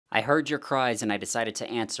I heard your cries and I decided to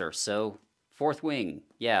answer, so Fourth Wing.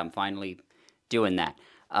 Yeah, I'm finally doing that.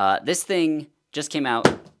 This thing just came out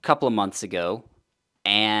a couple of months ago,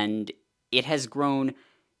 and it has grown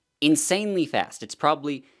insanely fast. It's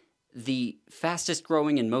probably the fastest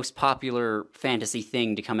growing and most popular fantasy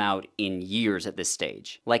thing to come out in years at this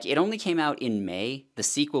stage. Like, it only came out in May, the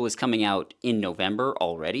sequel is coming out in November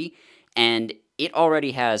already, and it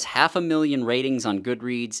already has 500,000 ratings on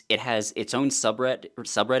Goodreads. It has its own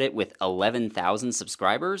subreddit with 11,000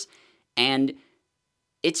 subscribers, and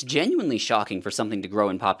it's genuinely shocking for something to grow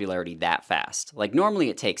in popularity that fast. Like, normally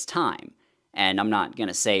it takes time. And I'm not going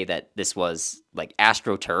to say that this was, like,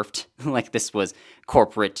 astroturfed, like this was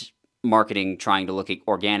corporate marketing trying to look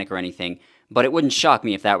organic or anything, but it wouldn't shock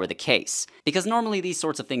me if that were the case. Because normally these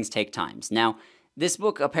sorts of things take times. Now, this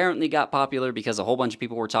book apparently got popular because a whole bunch of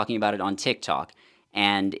people were talking about it on TikTok.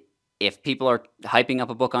 And if people are hyping up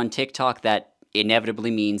a book on TikTok, that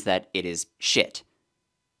inevitably means that it is shit.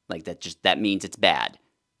 Like, that means it's bad.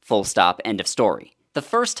 Full stop, end of story. The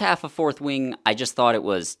first half of Fourth Wing, I just thought it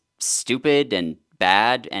was stupid and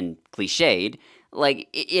bad and cliched. Like,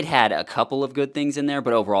 it had a couple of good things in there,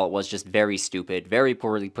 but overall it was just very stupid, very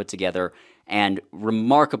poorly put together, and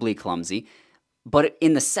remarkably clumsy. But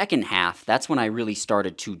in the second half, that's when I really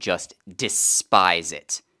started to just despise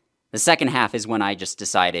it. The second half is when I just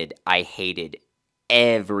decided I hated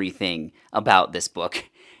everything about this book.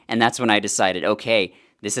 And that's when I decided, okay,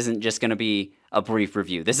 this isn't just going to be a brief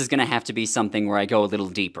review. This is going to have to be something where I go a little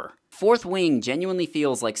deeper. Fourth Wing genuinely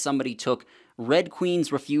feels like somebody took Red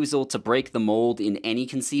Queen's refusal to break the mold in any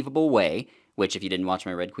conceivable way, which if you didn't watch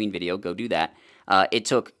my Red Queen video, go do that. It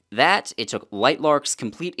took Lightlark's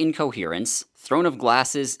complete incoherence, Throne of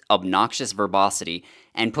Glass's obnoxious verbosity,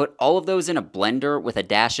 and put all of those in a blender with a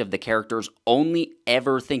dash of the characters only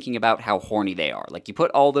ever thinking about how horny they are. Like, you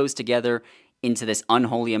put all those together into this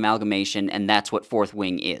unholy amalgamation, and that's what Fourth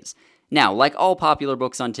Wing is. Now, like all popular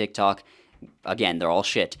books on TikTok, again, they're all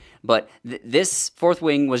shit, but this Fourth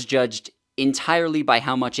Wing was judged entirely by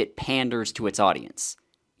how much it panders to its audience.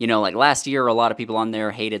 You know, like last year, a lot of people on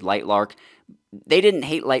there hated Lightlark. They didn't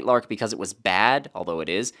hate Lightlark because it was bad, although it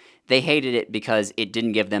is. They hated it because it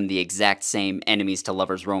didn't give them the exact same enemies to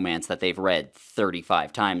lovers romance that they've read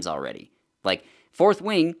 35 times already. Like, Fourth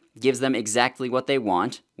Wing gives them exactly what they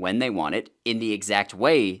want, when they want it, in the exact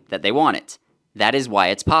way that they want it. That is why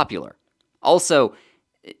it's popular. Also,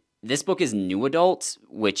 this book is new adult,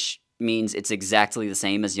 which means it's exactly the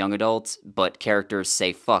same as young adult, but characters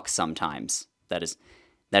say fuck sometimes. That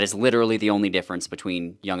is literally the only difference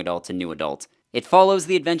between young adult and new adult. It follows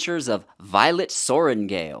the adventures of Violet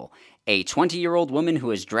Sorengale, a 20-year-old woman who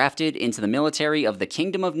is drafted into the military of the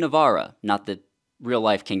Kingdom of Navarra, not the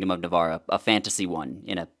real-life Kingdom of Navarra, a fantasy one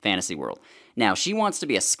in a fantasy world. Now, she wants to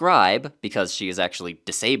be a scribe, because she is actually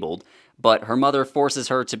disabled, but her mother forces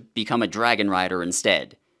her to become a dragon rider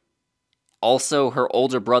instead. Also, her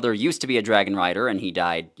older brother used to be a dragon rider, and he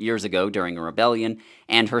died years ago during a rebellion,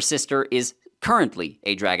 and her sister is currently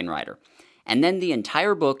a dragon rider. And then the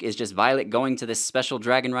entire book is just Violet going to this special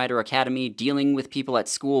dragon rider academy, dealing with people at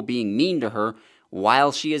school being mean to her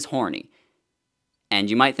while she is horny. And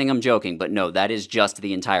you might think I'm joking, but no, that is just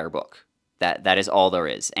the entire book. That is all there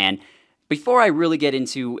is. And before I really get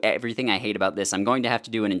into everything I hate about this, I'm going to have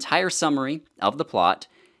to do an entire summary of the plot,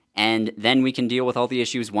 and then we can deal with all the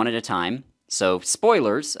issues one at a time. So,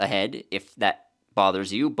 spoilers ahead, if that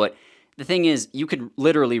bothers you, but the thing is, you could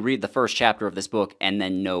literally read the first chapter of this book and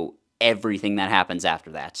then know everything that happens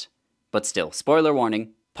after that. But still, spoiler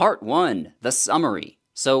warning. Part 1, the summary.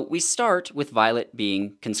 So we start with Violet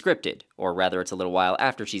being conscripted, or rather it's a little while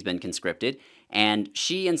after she's been conscripted, and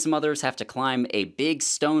she and some others have to climb a big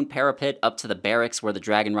stone parapet up to the barracks where the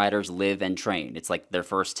Dragon Riders live and train. It's like their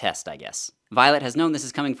first test, I guess. Violet has known this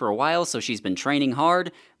is coming for a while, so she's been training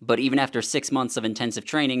hard, but even after 6 months of intensive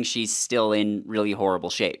training, she's still in really horrible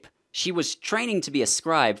shape. She was training to be a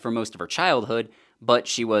scribe for most of her childhood, but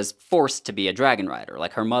she was forced to be a dragon rider.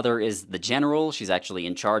 Like, her mother is the general, she's actually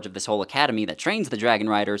in charge of this whole academy that trains the dragon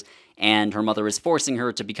riders, and her mother is forcing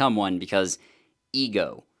her to become one because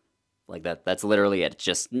ego. Like, that's literally it.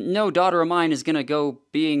 Just, no daughter of mine is gonna go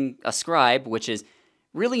being a scribe, which is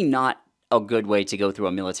really not a good way to go through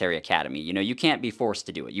a military academy. You know, you can't be forced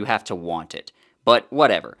to do it, you have to want it. But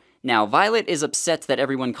whatever. Now, Violet is upset that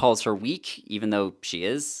everyone calls her weak, even though she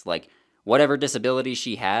is. Like, whatever disability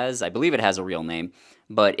she has, I believe it has a real name,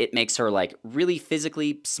 but it makes her, like, really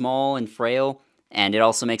physically small and frail, and it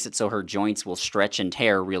also makes it so her joints will stretch and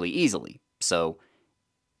tear really easily. So,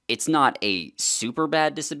 it's not a super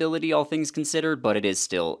bad disability, all things considered, but it is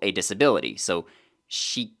still a disability. So,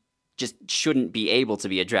 she just shouldn't be able to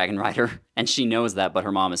be a dragon rider, and she knows that, but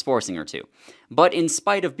her mom is forcing her to. But in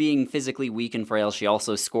spite of being physically weak and frail, she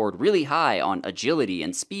also scored really high on agility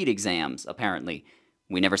and speed exams, apparently.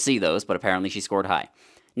 We never see those, but apparently she scored high.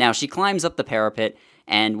 Now, she climbs up the parapet,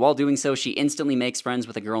 and while doing so, she instantly makes friends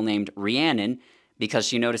with a girl named Rhiannon, because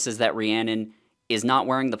she notices that Rhiannon is not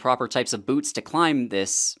wearing the proper types of boots to climb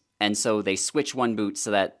this, and so they switch one boot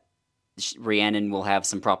so that Rhiannon will have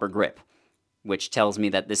some proper grip, which tells me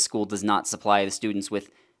that this school does not supply the students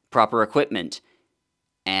with proper equipment.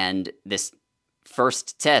 And this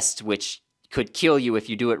first test, which could kill you if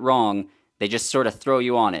you do it wrong, they just sort of throw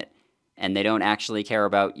you on it, and they don't actually care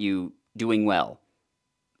about you doing well.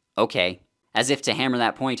 Okay. As if to hammer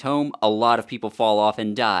that point home, a lot of people fall off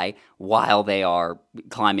and die while they are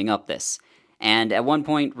climbing up this. And at one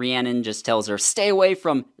point, Rhiannon just tells her, stay away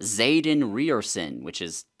from Xaden Rierson, which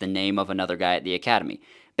is the name of another guy at the academy.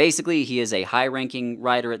 Basically, he is a high-ranking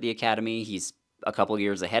rider at the academy. He's a couple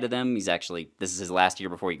years ahead of them. This is his last year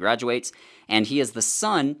before he graduates. And he is the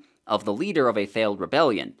son of the leader of a failed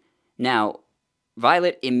rebellion. Now,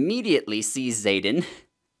 Violet immediately sees Xaden.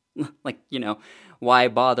 Why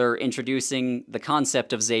bother introducing the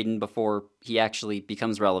concept of Xaden before he actually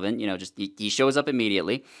becomes relevant? He shows up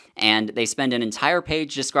immediately, and they spend an entire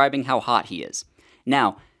page describing how hot he is.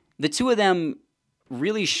 Now, the two of them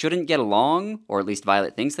really shouldn't get along, or at least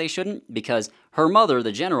Violet thinks they shouldn't, because her mother,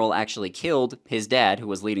 the general, actually killed his dad, who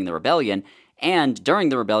was leading the rebellion, and during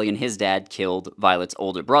the rebellion, his dad killed Violet's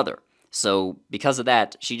older brother. So, because of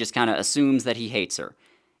that, she just kind of assumes that he hates her.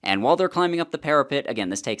 And while they're climbing up the parapet, again,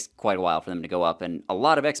 this takes quite a while for them to go up, and a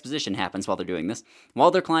lot of exposition happens while they're doing this. While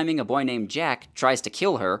they're climbing, a boy named Jack tries to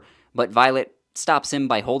kill her, but Violet stops him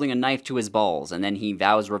by holding a knife to his balls, and then he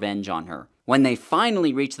vows revenge on her. When they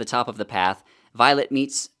finally reach the top of the path, Violet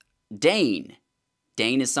meets Dane.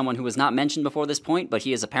 Dane is someone who was not mentioned before this point, but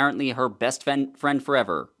he is apparently her best friend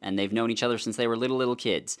forever, and they've known each other since they were little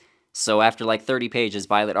kids. So after like 30 pages,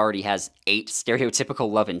 Violet already has 8 stereotypical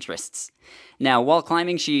love interests. Now, while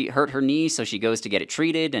climbing, she hurt her knee, so she goes to get it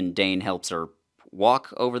treated, and Dane helps her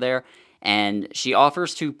walk over there. And she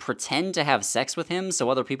offers to pretend to have sex with him so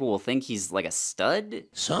other people will think he's like a stud?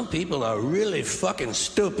 Some people are really fucking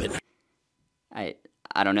stupid. I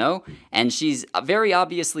don't know. And she's very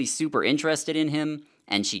obviously super interested in him,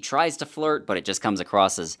 and she tries to flirt, but it just comes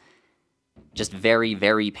across as just very,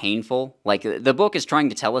 very painful. Like, the book is trying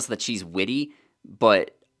to tell us that she's witty,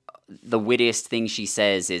 but the wittiest thing she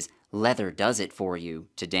says is, leather does it for you,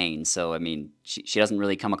 to Dane. So, I mean, she doesn't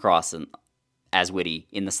really come across as witty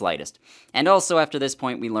in the slightest. And also, after this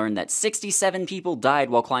point, we learn that 67 people died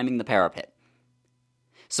while climbing the parapet.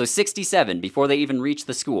 So 67, before they even reach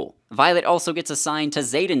the school. Violet also gets assigned to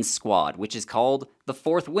Xaden's squad, which is called the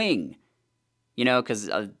Fourth Wing. Because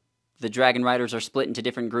the Dragon Riders are split into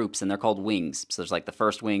different groups, and they're called wings. So there's like the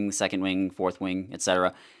First Wing, Second Wing, Fourth Wing,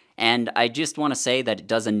 etc. And I just want to say that it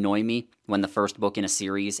does annoy me when the first book in a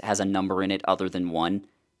series has a number in it other than 1.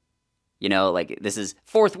 This is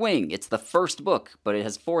Fourth Wing. It's the first book, but it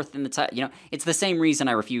has 4th in the title. It's the same reason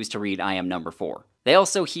I refuse to read I Am Number 4. They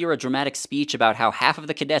also hear a dramatic speech about how half of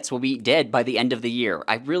the cadets will be dead by the end of the year.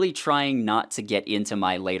 I'm really trying not to get into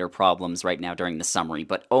my later problems right now during the summary,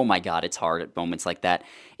 but oh my god, it's hard at moments like that.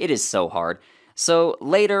 It is so hard. So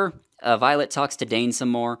later, Violet talks to Dane some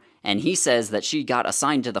more, and he says that she got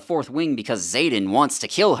assigned to the Fourth Wing because Xaden wants to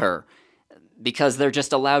kill her. Because they're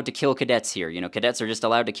just allowed to kill cadets here. Cadets are just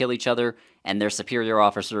allowed to kill each other, and their superior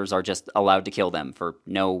officers are just allowed to kill them for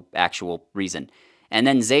no actual reason. And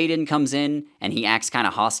then Xaden comes in, and he acts kind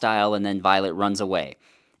of hostile, and then Violet runs away.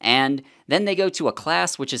 And then they go to a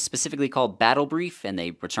class which is specifically called Battle Brief, and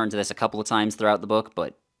they return to this a couple of times throughout the book,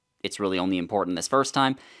 but it's really only important this first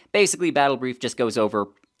time. Basically, Battle Brief just goes over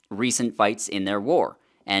recent fights in their war,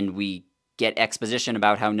 and we get exposition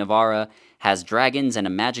about how Navarra has dragons and a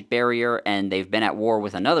magic barrier, and they've been at war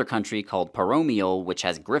with another country called Paromial, which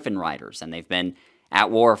has griffin riders, and they've been at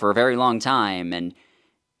war for a very long time, and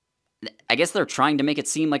I guess they're trying to make it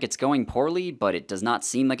seem like it's going poorly, but it does not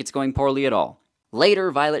seem like it's going poorly at all. Later,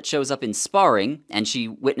 Violet shows up in sparring, and she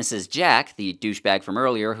witnesses Jack, the douchebag from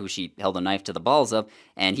earlier who she held a knife to the balls of,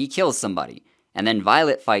 and he kills somebody. And then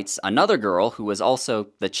Violet fights another girl who was also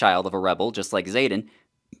the child of a rebel, just like Xaden,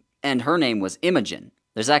 and her name was Imogen.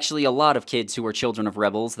 There's actually a lot of kids who were children of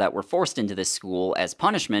rebels that were forced into this school as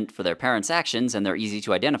punishment for their parents' actions, and they're easy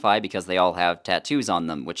to identify because they all have tattoos on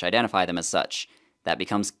them, which identify them as such. That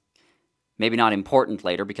becomes maybe not important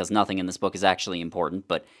later, because nothing in this book is actually important,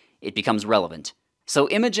 but it becomes relevant. So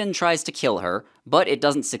Imogen tries to kill her, but it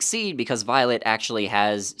doesn't succeed because Violet actually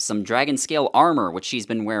has some dragon scale armor, which she's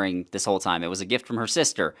been wearing this whole time. It was a gift from her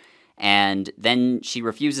sister. And then she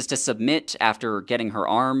refuses to submit after getting her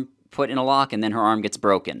arm put in a lock, and then her arm gets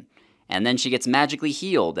broken. And then she gets magically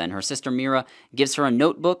healed, and her sister Mira gives her a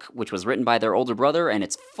notebook, which was written by their older brother, and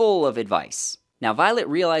it's full of advice. Now, Violet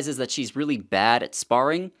realizes that she's really bad at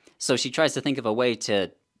sparring, so she tries to think of a way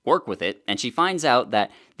to work with it, and she finds out that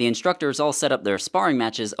the instructors all set up their sparring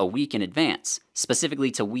matches a week in advance, specifically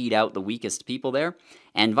to weed out the weakest people there,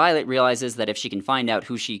 and Violet realizes that if she can find out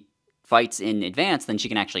who she fights in advance, then she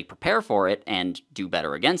can actually prepare for it and do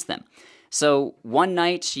better against them. So one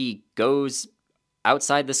night she goes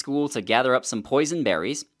outside the school to gather up some poison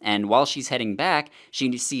berries, and while she's heading back,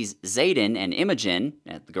 she sees Zayden and Imogen,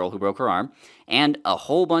 the girl who broke her arm, and a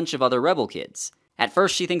whole bunch of other rebel kids. At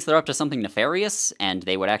first, she thinks they're up to something nefarious, and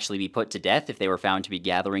they would actually be put to death if they were found to be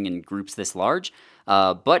gathering in groups this large,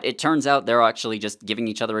 but it turns out they're actually just giving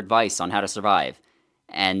each other advice on how to survive.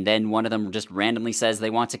 And then one of them just randomly says they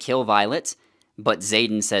want to kill Violet, but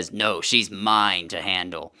Zayden says, no, she's mine to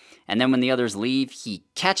handle. And then when the others leave, he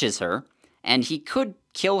catches her, and he could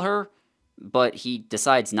kill her, but he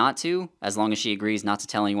decides not to, as long as she agrees not to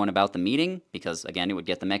tell anyone about the meeting, because, again, it would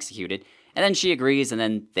get them executed. And then she agrees, and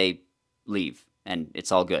then they leave, and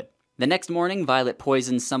it's all good. The next morning, Violet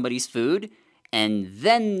poisons somebody's food, and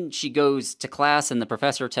then she goes to class, and the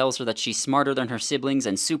professor tells her that she's smarter than her siblings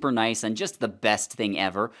and super nice and just the best thing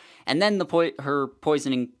ever. And then her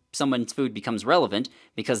poisoning someone's food becomes relevant,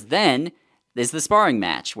 because then there's the sparring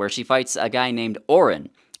match, where she fights a guy named Oren.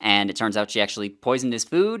 And it turns out she actually poisoned his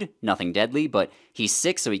food, nothing deadly, but he's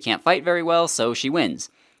sick so he can't fight very well, so she wins.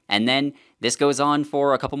 And then this goes on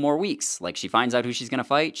for a couple more weeks. Like, she finds out who she's going to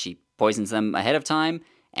fight, she poisons them ahead of time,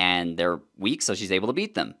 and they're weak, so she's able to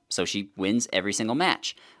beat them. So she wins every single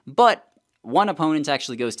match. But one opponent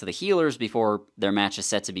actually goes to the healers before their match is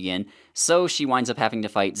set to begin, so she winds up having to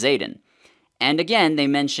fight Zayden. And again, they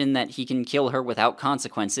mention that he can kill her without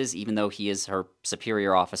consequences, even though he is her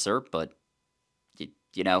superior officer, but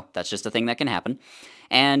you know, that's just a thing that can happen.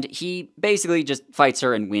 And he basically just fights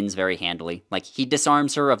her and wins very handily. Like, he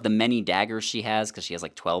disarms her of the many daggers she has, because she has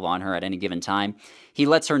like 12 on her at any given time. He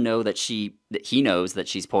lets her know that he knows that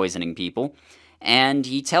she's poisoning people. And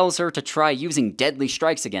he tells her to try using deadly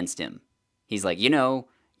strikes against him. He's like, you know,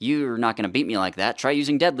 you're not going to beat me like that. Try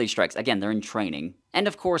using deadly strikes. Again, they're in training. And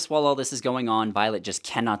of course, while all this is going on, Violet just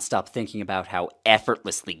cannot stop thinking about how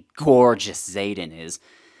effortlessly gorgeous Zayden is.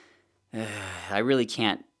 I really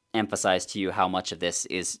can't emphasize to you how much of this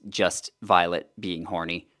is just Violet being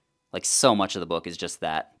horny. Like, so much of the book is just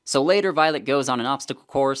that. So later, Violet goes on an obstacle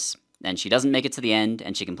course, and she doesn't make it to the end,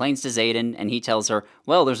 and she complains to Zayden, and he tells her,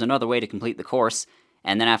 well, there's another way to complete the course.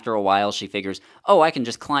 And then after a while, she figures, oh, I can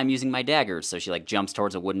just climb using my daggers. So she, like, jumps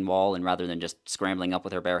towards a wooden wall, and rather than just scrambling up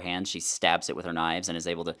with her bare hands, she stabs it with her knives and is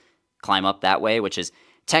able to climb up that way, which is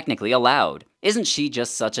technically allowed. Isn't she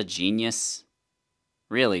just such a genius?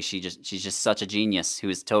 Really, she's just such a genius who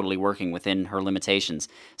is totally working within her limitations.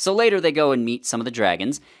 So later they go and meet some of the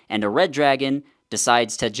dragons, and a red dragon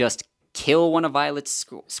decides to just kill one of Violet's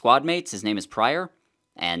squad mates. His name is Prior,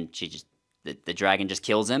 and the dragon just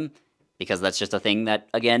kills him, because that's just a thing that,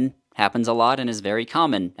 again, happens a lot and is very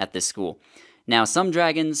common at this school. Now, some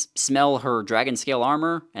dragons smell her dragon scale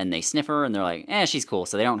armor, and they sniff her, and they're like, she's cool,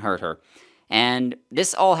 so they don't hurt her. And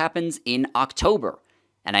this all happens in October.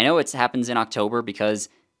 And I know it happens in October because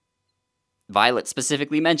Violet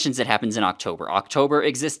specifically mentions it happens in October. October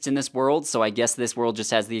exists in this world, so I guess this world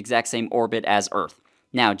just has the exact same orbit as Earth.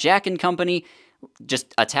 Now, Jack and company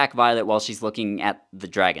just attack Violet while she's looking at the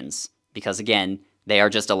dragons, because again, they are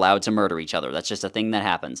just allowed to murder each other. That's just a thing that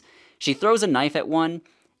happens. She throws a knife at one,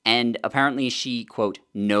 and apparently she, quote,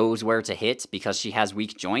 knows where to hit because she has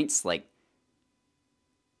weak joints. Like,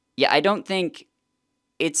 yeah, I don't think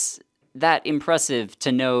it's that impressive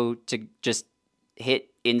to know to just hit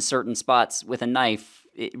in certain spots with a knife.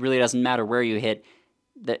 It really doesn't matter where you hit,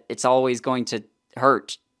 that it's always going to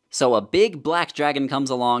hurt. So a big black dragon comes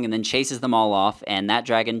along and then chases them all off, and that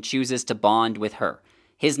dragon chooses to bond with her.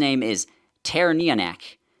 His name is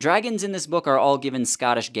Ternianac. Dragons in this book are all given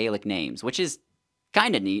Scottish Gaelic names, which is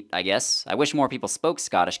kind of neat, I guess. I wish more people spoke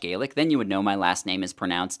Scottish Gaelic, then you would know my last name is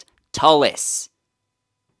pronounced Tullis.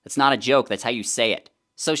 That's not a joke, that's how you say it.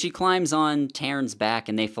 So she climbs on Tarn's back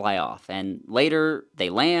and they fly off, and later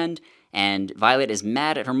they land, and Violet is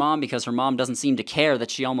mad at her mom because her mom doesn't seem to care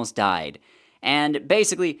that she almost died. And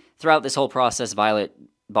basically, throughout this whole process, Violet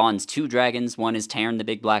bonds two dragons. One is Tarn, the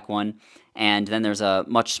big black one, and then there's a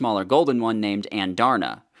much smaller golden one named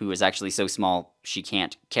Andarna, who is actually so small she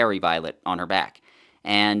can't carry Violet on her back.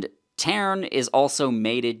 And Tarn is also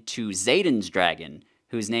mated to Zayden's dragon,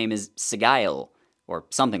 whose name is Sigael, or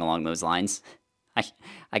something along those lines. I,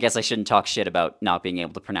 I guess I shouldn't talk shit about not being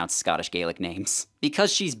able to pronounce Scottish Gaelic names.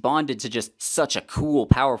 Because she's bonded to just such a cool,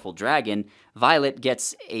 powerful dragon, Violet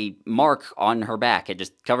gets a mark on her back. It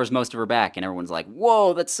just covers most of her back, and everyone's like,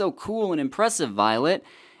 whoa, that's so cool and impressive, Violet.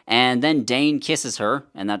 And then Dane kisses her,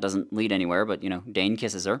 and that doesn't lead anywhere, but, Dane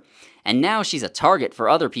kisses her. And now she's a target for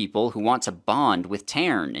other people who want to bond with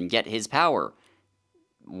Tairn and get his power.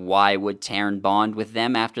 Why would Tairn bond with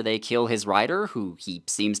them after they kill his rider, who he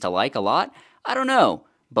seems to like a lot? I don't know,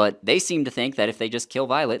 but they seem to think that if they just kill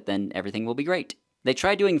Violet, then everything will be great. They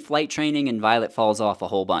try doing flight training, and Violet falls off a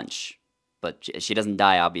whole bunch. But she doesn't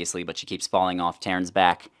die, obviously, but she keeps falling off Tairn's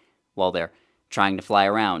back while they're trying to fly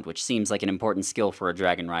around, which seems like an important skill for a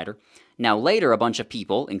dragon rider. Now later, a bunch of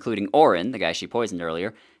people, including Orin, the guy she poisoned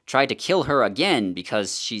earlier, tried to kill her again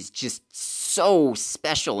because she's just so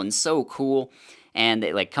special and so cool. And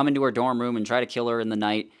they come into her dorm room and try to kill her in the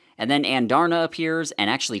night. And then Andarna appears and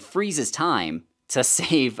actually freezes time to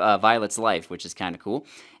save Violet's life, which is kind of cool.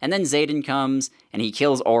 And then Xaden comes, and he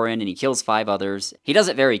kills Orin, and he kills 5 others. He does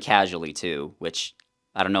it very casually, too, which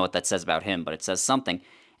I don't know what that says about him, but it says something.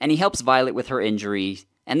 And he helps Violet with her injury,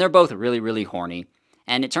 and they're both really, really horny.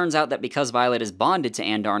 And it turns out that because Violet is bonded to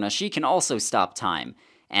Andarna, she can also stop time.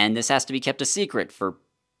 And this has to be kept a secret for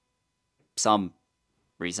some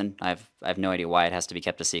reason. I have no idea why it has to be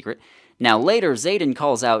kept a secret. Now later, Xaden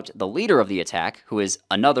calls out the leader of the attack, who is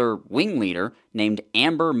another wing leader named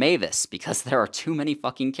Amber Mavis, because there are too many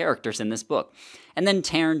fucking characters in this book. And then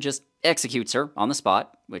Tairn just executes her on the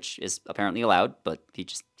spot, which is apparently allowed, but he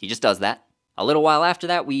just does that. A little while after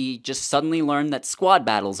that, we just suddenly learn that squad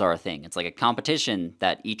battles are a thing. It's like a competition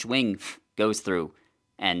that each wing goes through,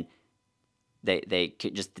 and they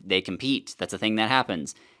compete. That's a thing that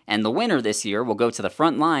happens. And the winner this year will go to the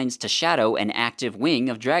front lines to shadow an active wing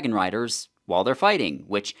of dragon riders while they're fighting,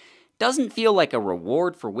 which doesn't feel like a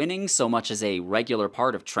reward for winning so much as a regular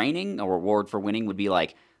part of training. A reward for winning would be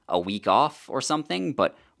like a week off or something,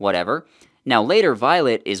 but whatever. Now later,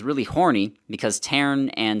 Violet is really horny because Tairn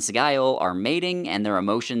and Sgaeyl are mating and their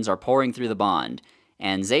emotions are pouring through the bond.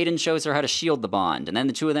 And Xaden shows her how to shield the bond, and then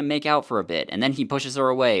the two of them make out for a bit, and then he pushes her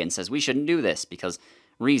away and says we shouldn't do this because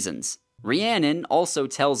reasons. Rhiannon also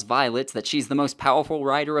tells Violet that she's the most powerful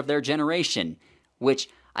rider of their generation, which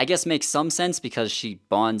I guess makes some sense because she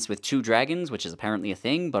bonds with 2 dragons, which is apparently a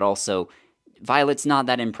thing, but also Violet's not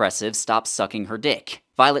that impressive, stop sucking her dick.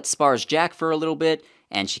 Violet spars Jack for a little bit,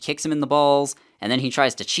 and she kicks him in the balls, and then he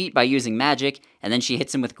tries to cheat by using magic, and then she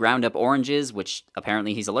hits him with ground-up oranges, which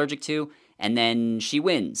apparently he's allergic to, and then she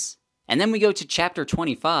wins. And then we go to chapter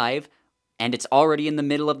 25, and it's already in the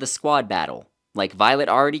middle of the squad battle. Like, Violet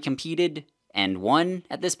already competed and won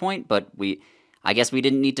at this point, but I guess we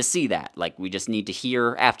didn't need to see that. Like, we just need to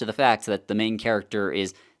hear after the fact that the main character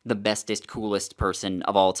is the bestest, coolest person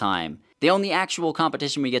of all time. The only actual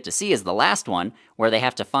competition we get to see is the last one, where they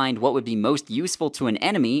have to find what would be most useful to an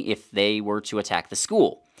enemy if they were to attack the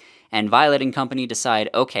school. And Violet and company decide,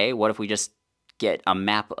 okay, what if we just get a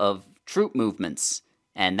map of troop movements?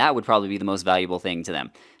 And that would probably be the most valuable thing to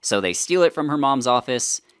them. So they steal it from her mom's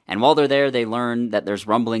office, and while they're there, they learn that there's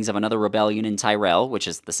rumblings of another rebellion in Tyrell, which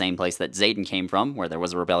is the same place that Xaden came from, where there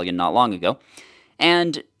was a rebellion not long ago.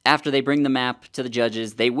 And after they bring the map to the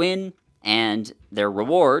judges, they win, and their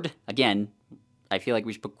reward, again, I feel like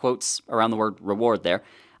we should put quotes around the word reward there,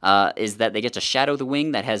 is that they get to shadow the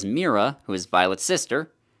wing that has Mira, who is Violet's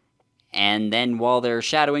sister, and then while they're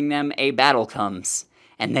shadowing them, a battle comes,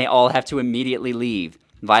 and they all have to immediately leave.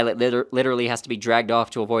 Violet literally has to be dragged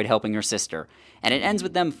off to avoid helping her sister. And it ends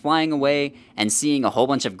with them flying away and seeing a whole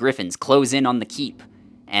bunch of griffins close in on the keep.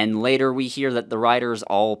 And later we hear that the riders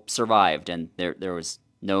all survived, and there was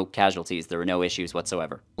no casualties, there were no issues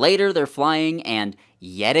whatsoever. Later they're flying, and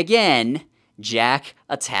yet again, Jack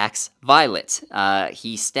attacks Violet.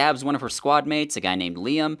 He stabs one of her squad mates, a guy named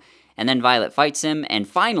Liam, and then Violet fights him, and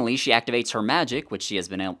finally she activates her magic, which she has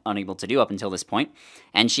been unable to do up until this point,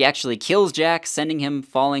 and she actually kills Jack, sending him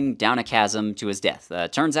falling down a chasm to his death.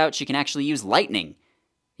 Turns out she can actually use lightning.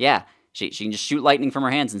 Yeah, she can just shoot lightning from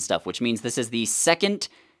her hands and stuff, which means this is the second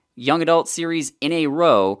young adult series in a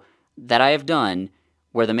row that I have done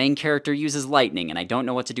where the main character uses lightning, and I don't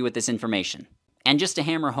know what to do with this information. And just to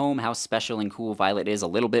hammer home how special and cool Violet is a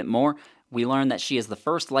little bit more, we learn that she is the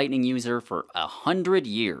first lightning user for 100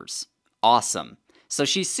 years. Awesome. So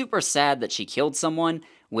she's super sad that she killed someone,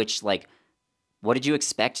 which, like, what did you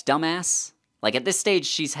expect, dumbass? Like, at this stage,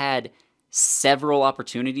 she's had several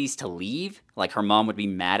opportunities to leave. Like, her mom would be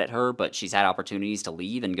mad at her, but she's had opportunities to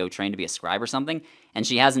leave and go train to be a scribe or something, and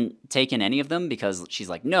she hasn't taken any of them because she's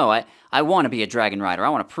like, no, I want to be a dragon rider. I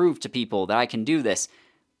want to prove to people that I can do this.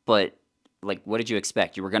 But Like, what did you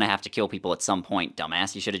expect? You were gonna have to kill people at some point,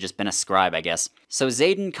 dumbass. You should have just been a scribe, I guess. So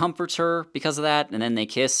Xaden comforts her because of that, and then they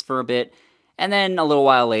kiss for a bit, and then a little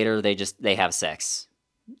while later, they have sex.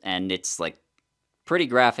 And it's, like, pretty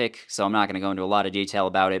graphic, so I'm not gonna go into a lot of detail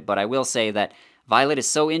about it, but I will say that Violet is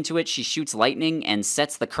so into it, she shoots lightning and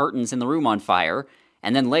sets the curtains in the room on fire,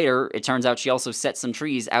 and then later, it turns out she also set some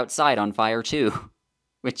trees outside on fire, too.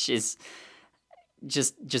 Which is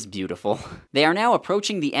just beautiful. They are now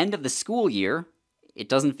approaching the end of the school year. It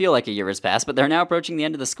doesn't feel like a year has passed, but they're now approaching the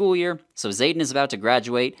end of the school year, so Xaden is about to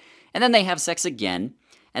graduate, and then they have sex again,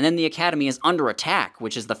 and then the academy is under attack,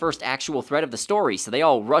 which is the first actual threat of the story, so they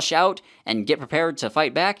all rush out and get prepared to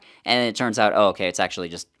fight back, and it turns out, oh, okay, it's actually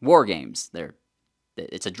just war games.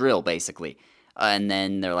 It's a drill, basically. And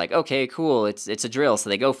then they're like, okay, cool, it's a drill, so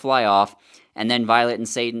they go fly off, and then Violet and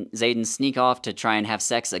Xaden sneak off to try and have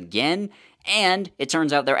sex again, and it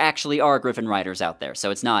turns out there actually are Griffin Riders out there, so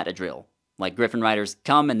it's not a drill. Like, Griffin Riders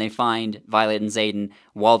come and they find Violet and Xaden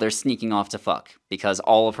while they're sneaking off to fuck, because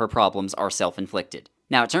all of her problems are self-inflicted.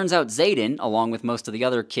 Now, it turns out Xaden, along with most of the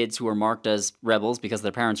other kids who are marked as rebels because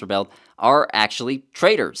their parents rebelled, are actually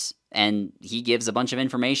traitors, and he gives a bunch of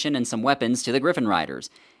information and some weapons to the Griffin Riders.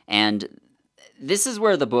 And this is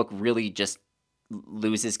where the book really just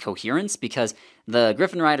loses coherence, because the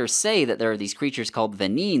Griffin Riders say that there are these creatures called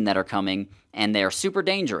Vanine that are coming, and they are super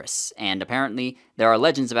dangerous, and apparently there are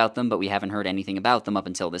legends about them, but we haven't heard anything about them up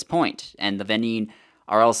until this point. And the Vanine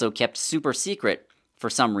are also kept super secret for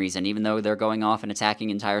some reason, even though they're going off and attacking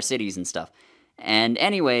entire cities and stuff. And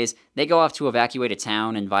anyways, they go off to evacuate a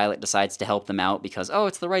town, and Violet decides to help them out because, oh,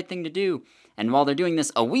 it's the right thing to do. And while they're doing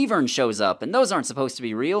this, a Wyvern shows up, and those aren't supposed to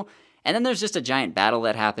be real. And then there's just a giant battle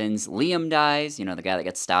that happens. Liam dies, the guy that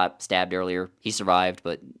got stabbed earlier. He survived,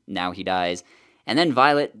 but now he dies. And then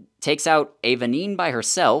Violet takes out a Vanine by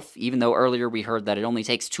herself, even though earlier we heard that it only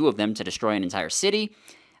takes 2 of them to destroy an entire city.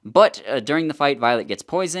 But during the fight, Violet gets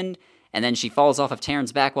poisoned, and then she falls off of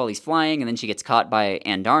Terran's back while he's flying, and then she gets caught by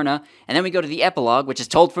Andarna. And then we go to the epilogue, which is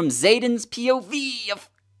told from Xaden's POV. Of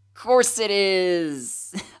course it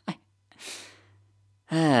is!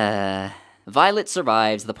 Violet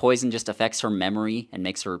survives. The poison just affects her memory and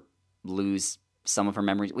makes her lose some of her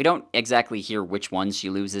memories. We don't exactly hear which ones she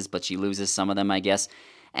loses, but she loses some of them, I guess.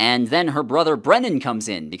 And then her brother Brennan comes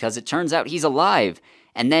in, because it turns out he's alive.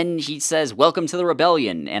 And then he says, "Welcome to the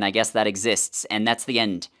rebellion," and I guess that exists, and that's the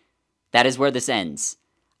end. That is where this ends.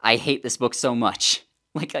 I hate this book so much.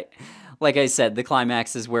 Like I said, the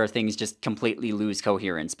climax is where things just completely lose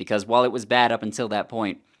coherence, because while it was bad up until that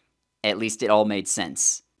point, at least it all made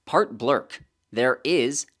sense. Part blurk. There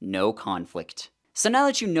is no conflict. So now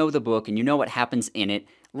that you know the book and you know what happens in it,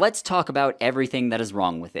 let's talk about everything that is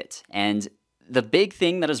wrong with it. And the big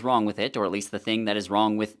thing that is wrong with it, or at least the thing that is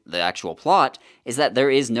wrong with the actual plot, is that there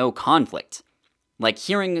is no conflict. Like,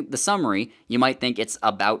 hearing the summary, you might think it's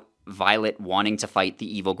about Violet wanting to fight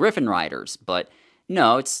the evil Griffin Riders, but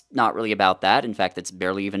no, it's not really about that. In fact, it's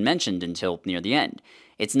barely even mentioned until near the end.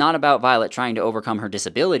 It's not about Violet trying to overcome her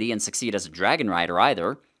disability and succeed as a dragon rider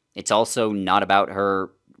either. It's also not about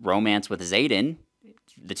her romance with Xaden.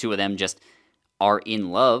 The 2 of them just are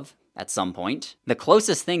in love at some point. The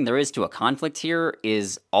closest thing there is to a conflict here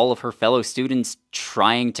is all of her fellow students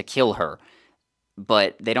trying to kill her.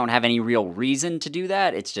 But they don't have any real reason to do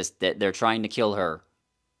that. It's just that they're trying to kill her.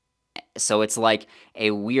 So it's like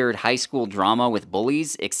a weird high school drama with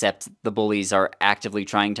bullies, except the bullies are actively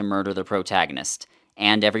trying to murder the protagonist.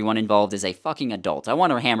 And everyone involved is a fucking adult. I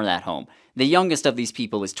want to hammer that home. The youngest of these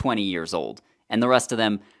people is 20 years old, and the rest of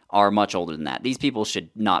them are much older than that. These people should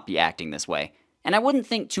not be acting this way. And I wouldn't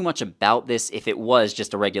think too much about this if it was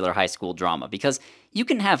just a regular high school drama, because you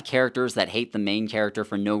can have characters that hate the main character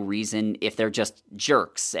for no reason if they're just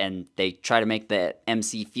jerks, and they try to make the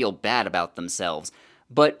MC feel bad about themselves.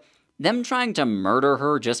 But them trying to murder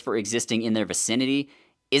her just for existing in their vicinity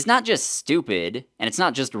is not just stupid, and it's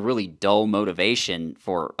not just really dull motivation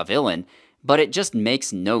for a villain, but it just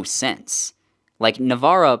makes no sense. Like,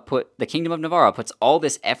 the Kingdom of Navarra puts all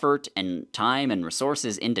this effort and time and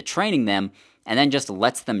resources into training them, and then just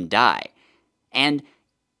lets them die. And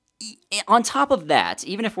on top of that,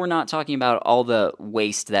 even if we're not talking about all the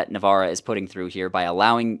waste that Navarra is putting through here by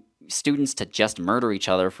allowing students to just murder each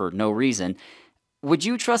other for no reason, would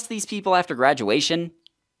you trust these people after graduation?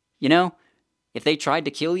 If they tried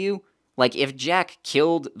to kill you? Like, if Jack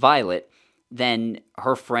killed Violet, then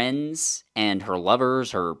her friends and her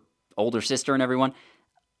lovers, her older sister and everyone,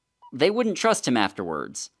 they wouldn't trust him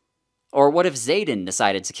afterwards. Or what if Xaden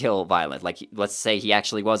decided to kill Violet? Like, let's say he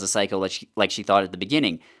actually was a psycho like she thought at the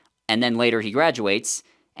beginning, and then later he graduates,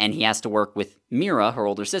 and he has to work with Mira, her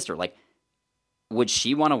older sister. Like, would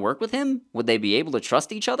she want to work with him? Would they be able to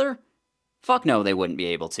trust each other? Fuck no, they wouldn't be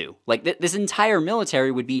able to. Like, this entire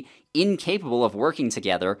military would be incapable of working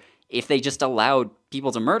together if they just allowed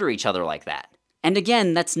people to murder each other like that. And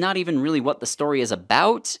again, that's not even really what the story is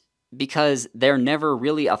about, because they're never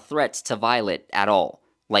really a threat to Violet at all.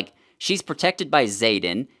 Like, she's protected by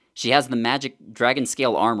Xaden, she has the magic dragon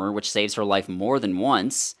scale armor, which saves her life more than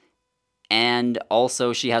once, and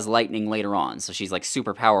also she has lightning later on, so she's like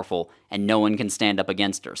super powerful, and no one can stand up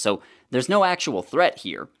against her. So there's no actual threat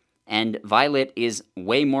here, and Violet is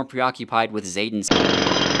way more preoccupied with Xaden's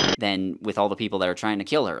than with all the people that are trying to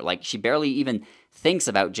kill her. Like, she barely even thinks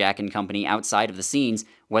about Jack and company outside of the scenes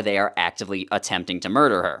where they are actively attempting to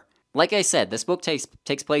murder her. Like I said, this book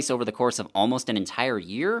takes place over the course of almost an entire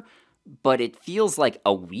year, but it feels like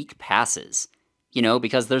a week passes. You know,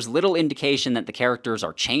 because there's little indication that the characters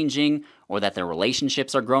are changing, or that their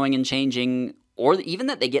relationships are growing and changing, or even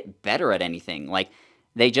that they get better at anything. Like,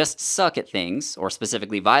 they just suck at things, or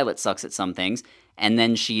specifically Violet sucks at some things, and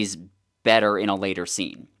then she's better in a later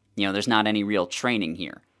scene. You know, there's not any real training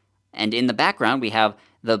here. And in the background, we have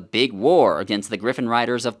the big war against the Griffin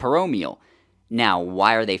Riders of Paromial. Now,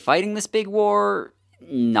 why are they fighting this big war?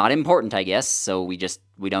 Not important, I guess, so we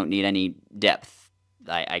don't need any depth,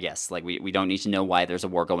 I guess. Like, we don't need to know why there's a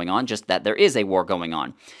war going on, just that there is a war going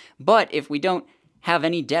on. But if we don't have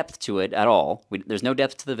any depth to it at all, there's no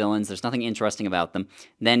depth to the villains, there's nothing interesting about them,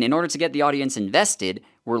 then in order to get the audience invested,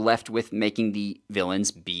 we're left with making the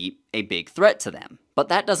villains be a big threat to them. But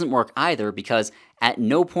that doesn't work either, because at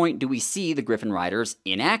no point do we see the Griffin Riders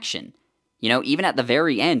in action. You know, even at the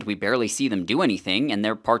very end, we barely see them do anything, and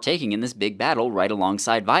they're partaking in this big battle right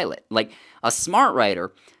alongside Violet. Like, a smart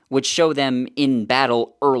writer would show them in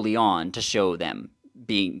battle early on to show them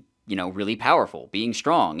being, you know, really powerful, being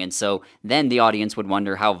strong, and so then the audience would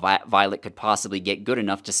wonder how Violet could possibly get good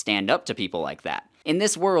enough to stand up to people like that. In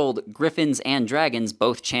this world, griffins and dragons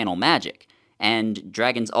both channel magic, and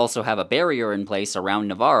dragons also have a barrier in place around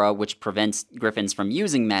Navarra which prevents griffins from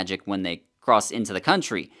using magic when they cross into the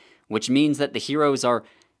country, which means that the heroes are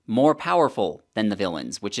more powerful than the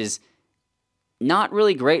villains, which is not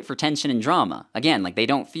really great for tension and drama. Again, like, they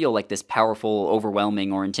don't feel like this powerful,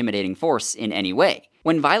 overwhelming, or intimidating force in any way.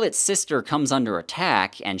 When Violet's sister comes under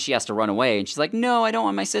attack, and she has to run away, and she's like, no, I don't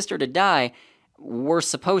want my sister to die, we're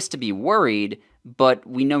supposed to be worried, but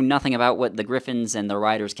we know nothing about what the Griffins and the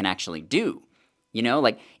Riders can actually do. You know,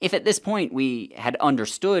 like, if at this point we had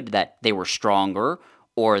understood that they were stronger,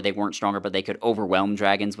 or they weren't stronger but they could overwhelm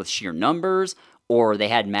dragons with sheer numbers, or they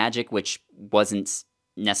had magic which wasn't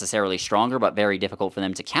necessarily stronger but very difficult for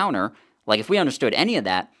them to counter, like, if we understood any of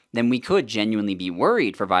that, then we could genuinely be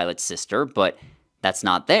worried for Violet's sister, but that's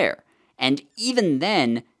not there. And even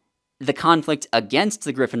then, the conflict against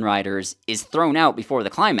the Griffin Riders is thrown out before the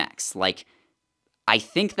climax. Like, I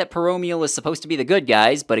think that Paromial is supposed to be the good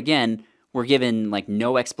guys, but again, we're given, like,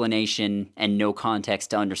 no explanation and no context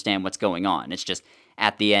to understand what's going on. It's just,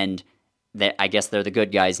 at the end, that I guess they're the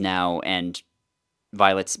good guys now, and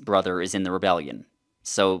Violet's brother is in the rebellion.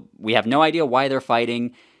 So we have no idea why they're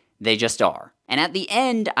fighting, they just are. And at the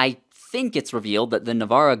end, I think it's revealed that the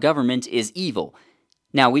Navarra government is evil.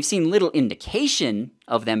 Now, we've seen little indication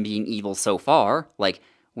of them being evil so far. Like,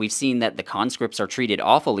 we've seen that the conscripts are treated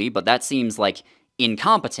awfully, but that seems like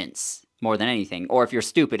incompetence more than anything. Or if you're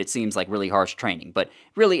stupid, it seems like really harsh training. But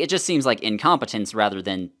really, it just seems like incompetence rather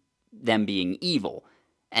than them being evil.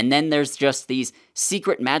 And then there's just these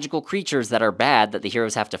secret magical creatures that are bad that the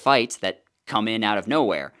heroes have to fight that come in out of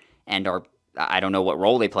nowhere and are, I don't know what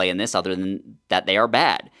role they play in this other than that they are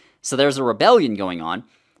bad. So there's a rebellion going on,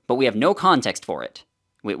 but we have no context for it.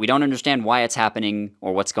 We don't understand why it's happening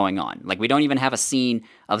or what's going on. Like, we don't even have a scene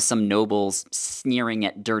of some nobles sneering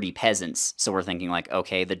at dirty peasants, so we're thinking like,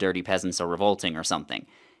 okay, the dirty peasants are revolting or something.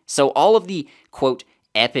 So all of the, quote,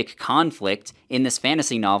 epic conflict in this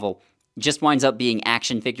fantasy novel just winds up being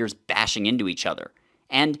action figures bashing into each other.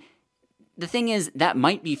 And the thing is, that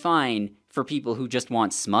might be fine for people who just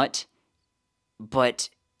want smut,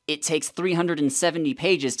 but it takes 370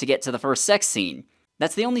 pages to get to the first sex scene.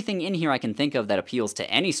 That's the only thing in here I can think of that appeals to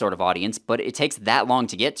any sort of audience, but it takes that long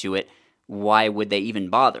to get to it. Why would they even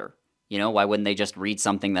bother? You know, why wouldn't they just read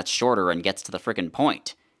something that's shorter and gets to the frickin'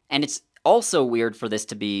 point? And it's also weird for this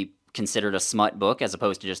to be considered a smut book as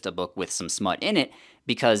opposed to just a book with some smut in it,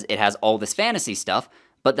 because it has all this fantasy stuff,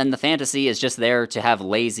 but then the fantasy is just there to have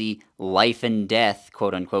lazy, life and death,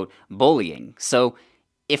 quote-unquote, bullying. So,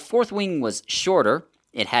 if Fourth Wing was shorter,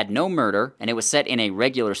 it had no murder, and it was set in a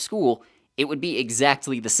regular school, it would be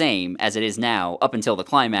exactly the same as it is now, up until the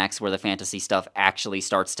climax where the fantasy stuff actually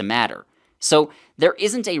starts to matter. So, there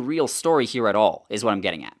isn't a real story here at all, is what I'm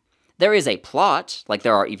getting at. There is a plot, like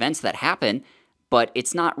there are events that happen, but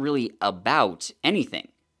it's not really about anything.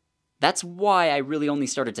 That's why I really only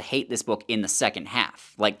started to hate this book in the second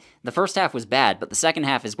half. Like, the first half was bad, but the second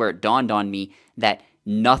half is where it dawned on me that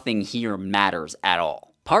nothing here matters at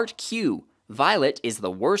all. Part Q. Violet is the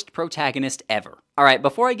worst protagonist ever. Alright,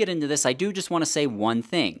 before I get into this, I do just want to say one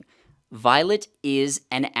thing. Violet is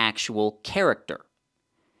an actual character.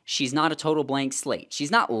 She's not a total blank slate.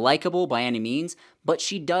 She's not likable by any means, but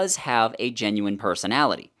she does have a genuine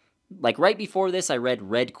personality. Like, right before this, I read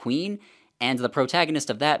Red Queen, and the protagonist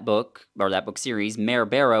of that book, or that book series, Mare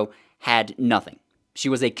Barrow, had nothing. She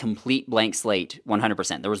was a complete blank slate,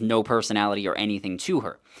 100%. There was no personality or anything to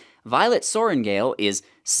her. Violet Sorrengail is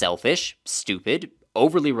selfish, stupid,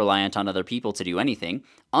 overly reliant on other people to do anything,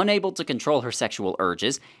 unable to control her sexual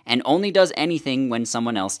urges, and only does anything when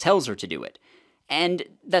someone else tells her to do it. And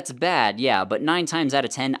that's bad, yeah, but 9 times out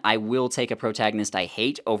of 10, I will take a protagonist I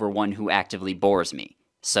hate over one who actively bores me.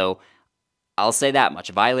 So, I'll say that much.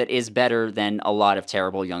 Violet is better than a lot of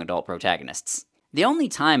terrible young adult protagonists. The only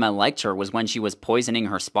time I liked her was when she was poisoning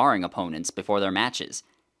her sparring opponents before their matches.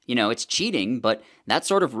 You know, it's cheating, but that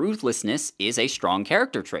sort of ruthlessness is a strong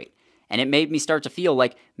character trait. And it made me start to feel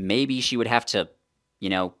like maybe she would have to, you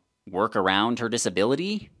know, work around her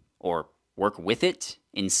disability, or work with it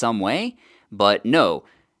in some way. But no,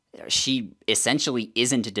 she essentially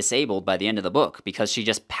isn't disabled by the end of the book, because she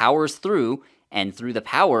just powers through, and through the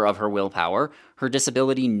power of her willpower, her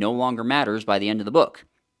disability no longer matters by the end of the book.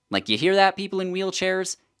 Like, you hear that, people in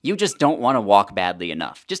wheelchairs? You just don't want to walk badly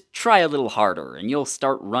enough. Just try a little harder, and you'll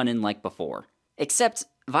start running like before. Except,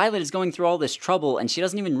 Violet is going through all this trouble, and she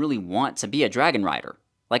doesn't even really want to be a dragon rider.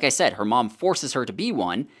 Like I said, her mom forces her to be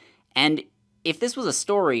one, and if this was a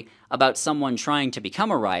story about someone trying to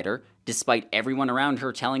become a rider, despite everyone around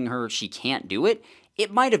her telling her she can't do it,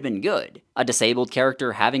 it might have been good. A disabled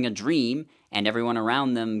character having a dream, and everyone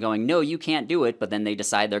around them going, no, you can't do it, but then they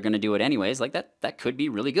decide they're going to do it anyways, like that could be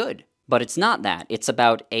really good. But it's not that. It's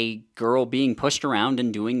about a girl being pushed around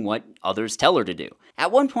and doing what others tell her to do.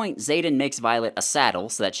 At one point, Xaden makes Violet a saddle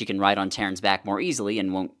so that she can ride on Terran's back more easily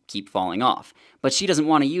and won't keep falling off. But she doesn't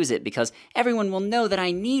want to use it because everyone will know that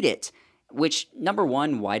I need it. Which, number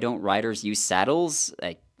one, why don't riders use saddles?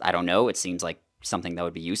 I don't know, it seems like something that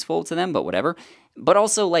would be useful to them, but whatever. But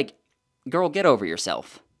also, like, girl, get over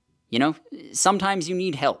yourself. You know, sometimes you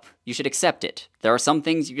need help. You should accept it. There are some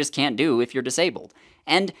things you just can't do if you're disabled.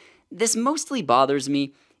 And this mostly bothers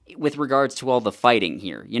me with regards to all the fighting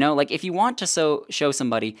here. You know, like, if you want to show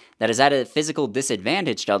somebody that is at a physical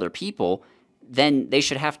disadvantage to other people, then they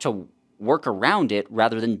should have to work around it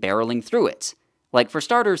rather than barreling through it. Like, for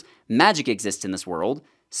starters, magic exists in this world,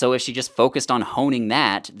 so if she just focused on honing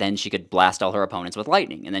that, then she could blast all her opponents with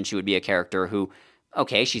lightning, and then she would be a character who,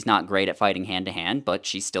 okay, she's not great at fighting hand-to-hand, but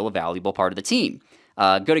she's still a valuable part of the team.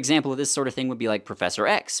 A good example of this sort of thing would be like Professor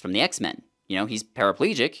X from the X-Men. You know, he's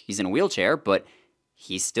paraplegic, he's in a wheelchair, but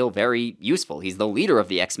he's still very useful. He's the leader of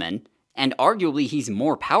the X-Men, and arguably he's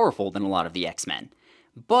more powerful than a lot of the X-Men.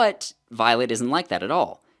 But Violet isn't like that at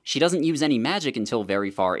all. She doesn't use any magic until very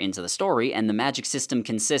far into the story, and the magic system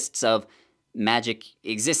consists of magic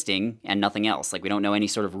existing and nothing else. Like, we don't know any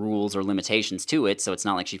sort of rules or limitations to it, so it's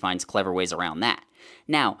not like she finds clever ways around that.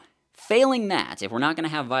 Now, failing that, if we're not going to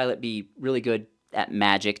have Violet be really good at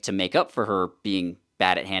magic to make up for her being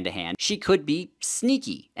bad at hand-to-hand, she could be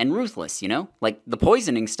sneaky and ruthless, you know? Like, the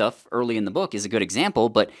poisoning stuff early in the book is a good example,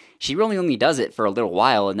 but she really only does it for a little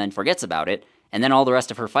while and then forgets about it, and then all the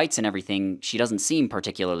rest of her fights and everything, she doesn't seem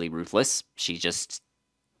particularly ruthless. She just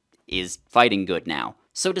is fighting good now.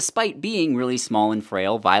 So despite being really small and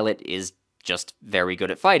frail, Violet is just very good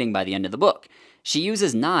at fighting by the end of the book. She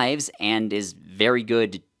uses knives and is very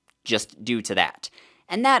good just due to that.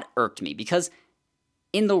 And that irked me, because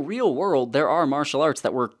in the real world, there are martial arts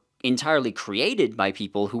that were entirely created by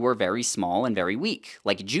people who were very small and very weak.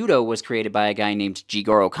 Like, judo was created by a guy named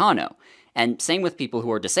Jigoro Kano. And same with people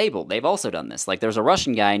who are disabled. They've also done this. Like, there's a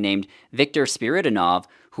Russian guy named Viktor Spiridonov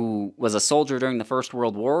who was a soldier during the First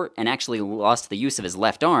World War and actually lost the use of his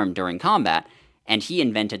left arm during combat, and he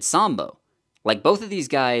invented Sambo. Like, both of these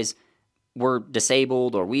guys were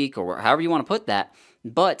disabled or weak or however you want to put that,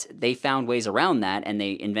 but they found ways around that, and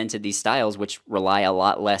they invented these styles which rely a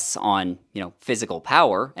lot less on, you know, physical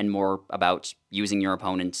power and more about using your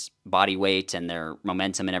opponent's body weight and their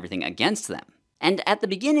momentum and everything against them. And at the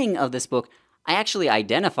beginning of this book, I actually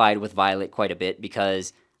identified with Violet quite a bit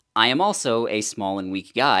because I am also a small and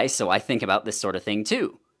weak guy, so I think about this sort of thing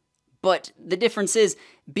too. But the difference is,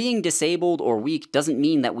 being disabled or weak doesn't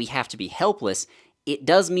mean that we have to be helpless. It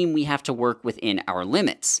does mean we have to work within our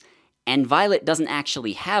limits. And Violet doesn't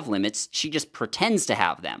actually have limits, she just pretends to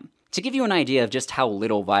have them. To give you an idea of just how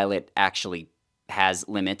little Violet actually has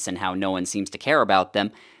limits and how no one seems to care about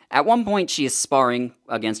them, at one point she is sparring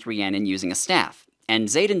against Rhiannon using a staff, and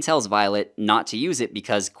Xaden tells Violet not to use it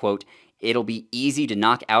because, quote, it'll be easy to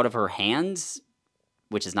knock out of her hands,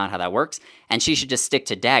 which is not how that works, and she should just stick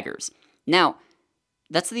to daggers. Now,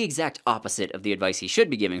 that's the exact opposite of the advice he should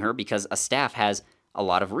be giving her, because a staff has a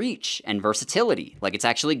lot of reach and versatility. Like, it's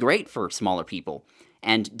actually great for smaller people.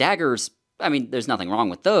 And daggers, I mean, there's nothing wrong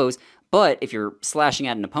with those, but if you're slashing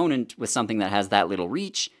at an opponent with something that has that little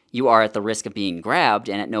reach, you are at the risk of being grabbed,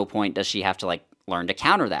 and at no point does she have to, like, learn to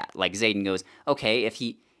counter that. Like, Xaden goes, okay, if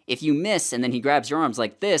you miss and then he grabs your arms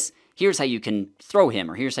like this, here's how you can throw him,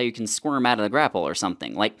 or here's how you can squirm out of the grapple or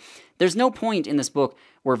something. Like, there's no point in this book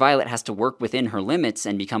where Violet has to work within her limits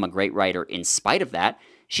and become a great writer in spite of that.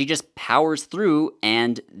 She just powers through,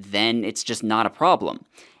 and then it's just not a problem.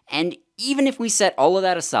 And even if we set all of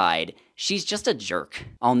that aside, she's just a jerk.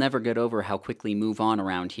 I'll never get over how quickly move on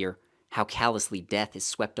around here, how callously death is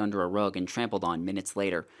swept under a rug and trampled on minutes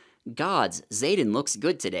later. Gods, Xaden looks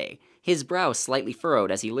good today. His brow slightly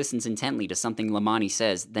furrowed as he listens intently to something Lamani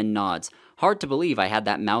says, then nods. Hard to believe I had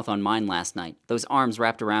that mouth on mine last night. Those arms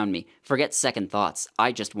wrapped around me. Forget second thoughts.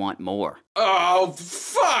 I just want more. Oh,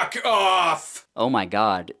 fuck off! Oh my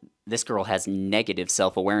god. This girl has negative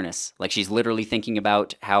self-awareness. Like, she's literally thinking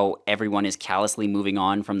about how everyone is callously moving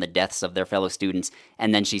on from the deaths of their fellow students,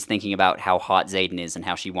 and then she's thinking about how hot Xaden is and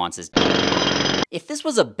how she wants his... If this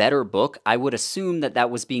was a better book, I would assume that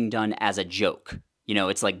that was being done as a joke. You know,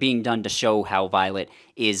 it's like being done to show how Violet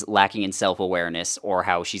is lacking in self-awareness or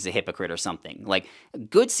how she's a hypocrite or something. Like,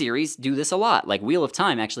 good series do this a lot. Like, Wheel of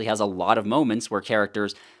Time actually has a lot of moments where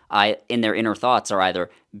characters, in their inner thoughts, are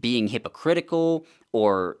either being hypocritical,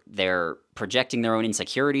 or they're projecting their own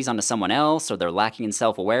insecurities onto someone else, or they're lacking in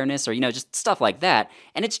self-awareness, or, you know, just stuff like that.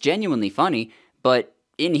 And it's genuinely funny, but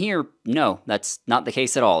in here, no, that's not the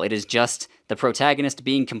case at all. It is just the protagonist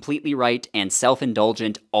being completely right and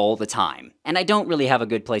self-indulgent all the time. And I don't really have a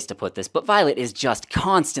good place to put this, but Violet is just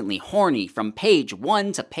constantly horny from page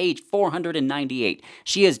 1 to page 498.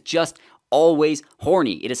 She is just always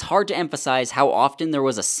horny. It is hard to emphasize how often there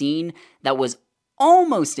was a scene that was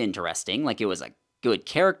almost interesting, like it was a good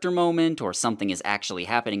character moment or something is actually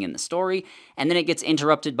happening in the story, and then it gets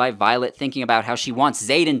interrupted by Violet thinking about how she wants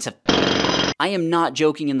Xaden to... I am not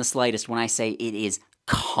joking in the slightest when I say it is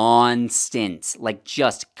constant, like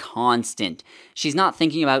just constant. She's not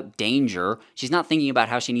thinking about danger, she's not thinking about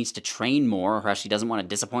how she needs to train more or how she doesn't want to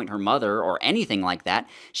disappoint her mother or anything like that.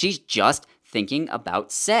 She's just thinking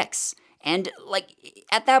about sex. And, like,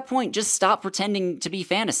 at that point, just stop pretending to be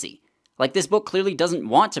fantasy. Like, this book clearly doesn't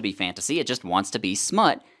want to be fantasy, it just wants to be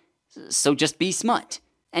smut. So just be smut.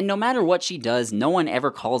 And no matter what she does, no one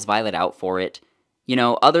ever calls Violet out for it. You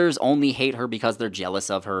know, others only hate her because they're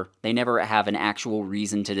jealous of her. They never have an actual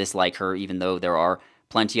reason to dislike her, even though there are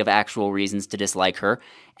plenty of actual reasons to dislike her.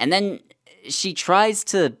 And then she tries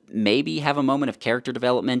to maybe have a moment of character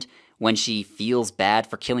development when she feels bad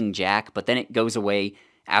for killing Jack, but then it goes away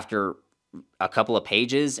after a couple of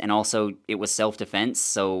pages, and also it was self-defense,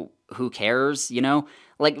 so who cares, you know?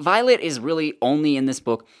 Like, Violet is really only in this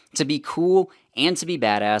book to be cool and to be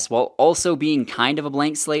badass, while also being kind of a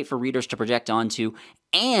blank slate for readers to project onto,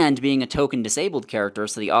 and being a token disabled character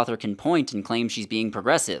so the author can point and claim she's being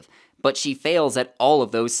progressive. But she fails at all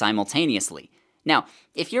of those simultaneously. Now,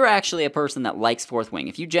 if you're actually a person that likes Fourth Wing,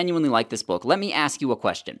 if you genuinely like this book, let me ask you a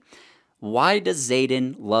question. Why does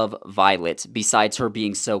Xaden love Violet, besides her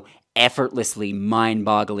being so effortlessly,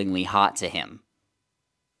 mind-bogglingly hot to him?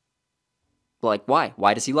 Like, why?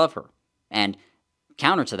 Why does he love her? And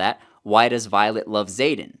counter to that, why does Violet love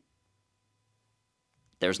Xaden?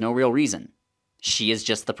 There's no real reason. She is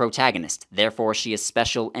just the protagonist, therefore she is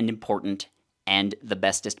special and important, and the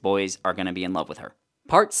bestest boys are gonna be in love with her.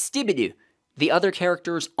 Part Stibidu. The other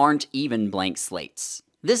characters aren't even blank slates.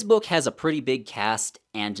 This book has a pretty big cast,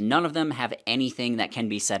 and none of them have anything that can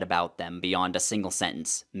be said about them beyond a single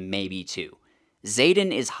sentence, maybe two.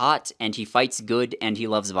 Xaden is hot, and he fights good, and he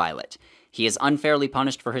loves Violet. He is unfairly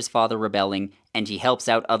punished for his father rebelling, and he helps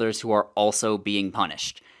out others who are also being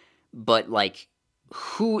punished. But, like,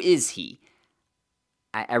 who is he?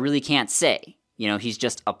 I really can't say. You know, he's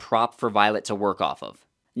just a prop for Violet to work off of.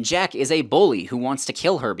 Jack is a bully who wants to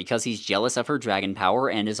kill her because he's jealous of her dragon power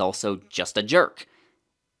and is also just a jerk.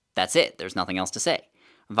 That's it, there's nothing else to say.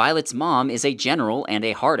 Violet's mom is a general and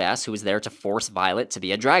a hardass who is there to force Violet to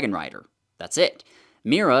be a dragon rider. That's it.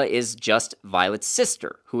 Mira is just Violet's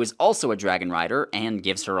sister, who is also a dragon rider and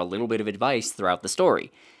gives her a little bit of advice throughout the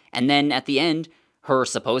story. And then at the end, her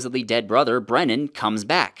supposedly dead brother, Brennan, comes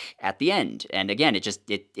back at the end. And again,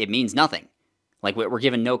 it means nothing. Like, we're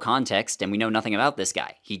given no context, and we know nothing about this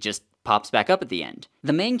guy. He just pops back up at the end.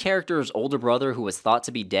 The main character's older brother, who was thought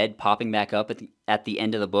to be dead, popping back up at the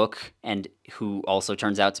end of the book, and who also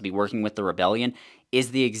turns out to be working with the rebellion, is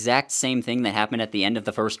the exact same thing that happened at the end of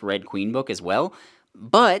the first Red Queen book as well.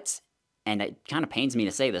 But, and it kind of pains me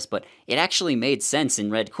to say this, but it actually made sense in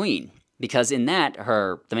Red Queen. Because in that,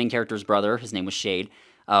 the main character's brother, his name was Shade,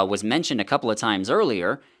 was mentioned a couple of times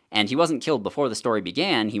earlier, and he wasn't killed before the story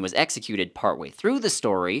began. He was executed partway through the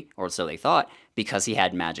story, or so they thought, because he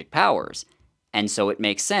had magic powers. And so it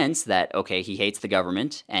makes sense that, okay, he hates the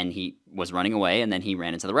government, and he was running away, and then he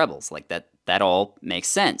ran into the rebels. Like, that all makes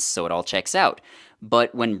sense, so it all checks out.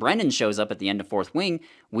 But when Brennan shows up at the end of Fourth Wing,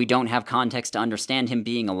 we don't have context to understand him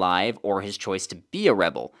being alive or his choice to be a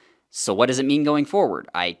rebel. So what does it mean going forward?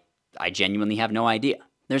 I genuinely have no idea.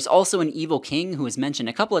 There's also an evil king who is mentioned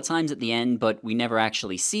a couple of times at the end, but we never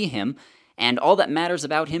actually see him, and all that matters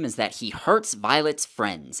about him is that he hurts Violet's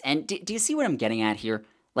friends. And do you see what I'm getting at here?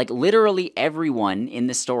 Like, literally everyone in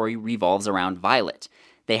this story revolves around Violet.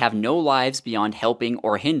 They have no lives beyond helping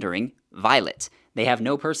or hindering Violet. They have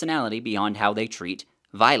no personality beyond how they treat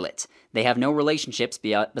Violet. They have no relationships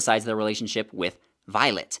besides their relationship with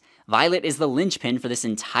Violet. Violet is the linchpin for this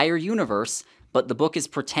entire universe, but the book is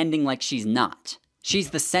pretending like she's not.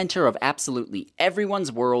 She's the center of absolutely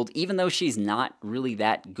everyone's world, even though she's not really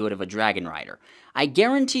that good of a dragon rider. I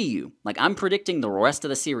guarantee you, like, I'm predicting the rest of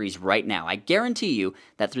the series right now, I guarantee you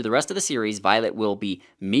that through the rest of the series, Violet will be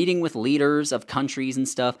meeting with leaders of countries and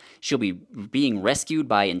stuff. She'll be being rescued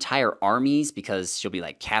by entire armies because she'll be,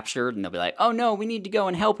 like, captured, and they'll be like, oh no, we need to go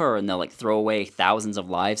and help her, and they'll, like, throw away thousands of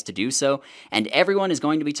lives to do so, and everyone is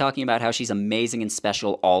going to be talking about how she's amazing and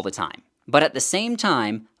special all the time. But at the same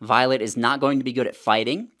time, Violet is not going to be good at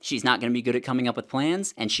fighting, she's not going to be good at coming up with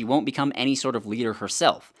plans, and she won't become any sort of leader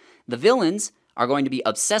herself. The villains are going to be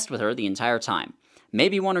obsessed with her the entire time.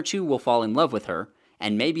 Maybe one or two will fall in love with her,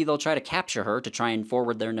 and maybe they'll try to capture her to try and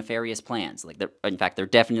forward their nefarious plans. In fact, they're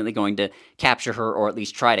definitely going to capture her, or at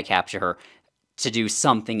least try to capture her, to do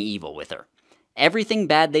something evil with her. Everything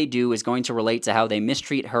bad they do is going to relate to how they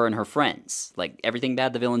mistreat her and her friends. Like, everything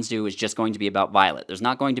bad the villains do is just going to be about Violet. There's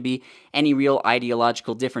not going to be any real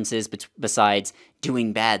ideological differences besides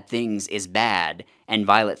doing bad things is bad, and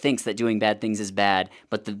Violet thinks that doing bad things is bad,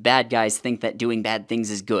 but the bad guys think that doing bad things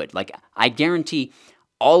is good. Like, I guarantee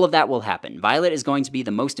all of that will happen. Violet is going to be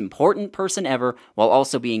the most important person ever, while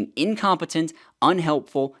also being incompetent,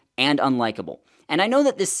 unhelpful, and unlikable. And I know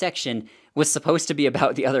that this section was supposed to be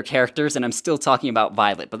about the other characters, and I'm still talking about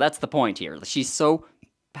Violet, but that's the point here. She's so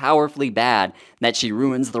powerfully bad that she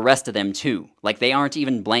ruins the rest of them too. Like, they aren't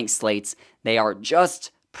even blank slates, they are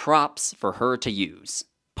just props for her to use.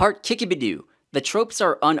 Part Kickabidoo. The tropes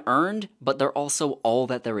are unearned, but they're also all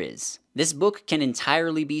that there is. This book can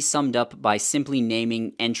entirely be summed up by simply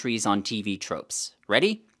naming entries on TV tropes.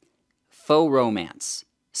 Ready? Faux romance.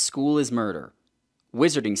 School is murder.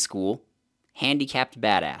 Wizarding school. Handicapped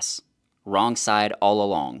badass. Wrong side all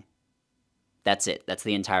along. That's it. That's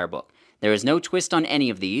the entire book. There is no twist on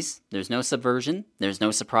any of these. There's no subversion. There's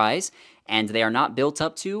no surprise. And they are not built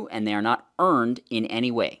up to, and they are not earned in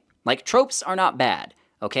any way. Like, tropes are not bad,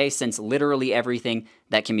 okay? Since literally everything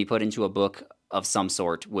that can be put into a book of some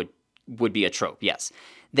sort would be a trope, yes.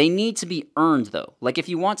 They need to be earned, though. Like, if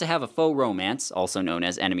you want to have a faux romance, also known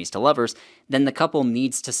as enemies to lovers, then the couple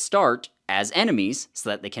needs to start as enemies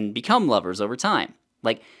so that they can become lovers over time.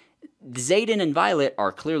 Like, Xaden and Violet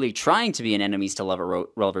are clearly trying to be an enemies to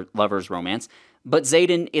lovers romance, but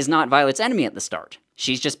Xaden is not Violet's enemy at the start.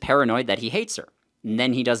 She's just paranoid that he hates her. And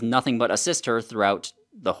then he does nothing but assist her throughout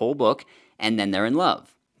the whole book, and then they're in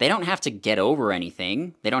love. They don't have to get over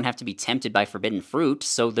anything, they don't have to be tempted by forbidden fruit,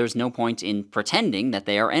 so there's no point in pretending that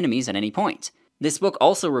they are enemies at any point. This book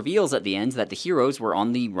also reveals at the end that the heroes were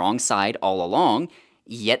on the wrong side all along,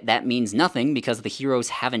 yet that means nothing because the heroes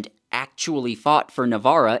haven't actually fought for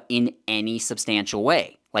Navarra in any substantial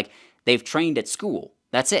way. Like, they've trained at school,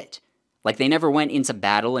 that's it. Like, they never went into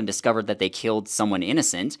battle and discovered that they killed someone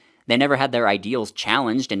innocent. They never had their ideals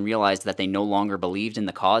challenged and realized that they no longer believed in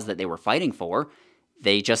the cause that they were fighting for.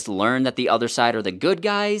 They just learned that the other side are the good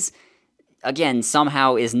guys. Again,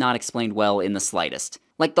 somehow is not explained well in the slightest.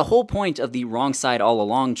 Like, the whole point of the wrong side all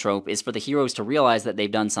along trope is for the heroes to realize that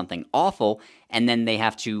they've done something awful, and then they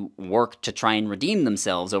have to work to try and redeem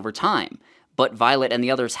themselves over time. But Violet and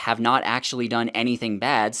the others have not actually done anything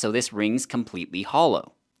bad, so this rings completely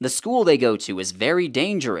hollow. The school they go to is very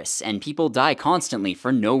dangerous, and people die constantly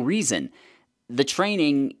for no reason. The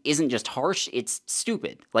training isn't just harsh, it's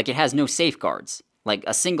stupid. Like, it has no safeguards. Like,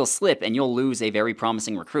 a single slip and you'll lose a very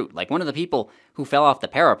promising recruit. Like, one of the people who fell off the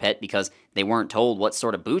parapet because they weren't told what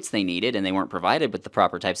sort of boots they needed and they weren't provided with the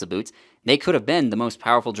proper types of boots, they could have been the most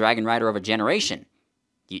powerful dragon rider of a generation.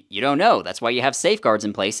 You don't know. That's why you have safeguards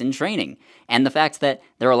in place in training. And the fact that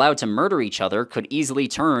they're allowed to murder each other could easily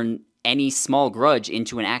turn any small grudge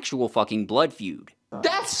into an actual fucking blood feud.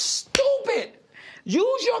 That's stupid!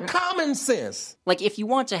 Use your common sense! Like, if you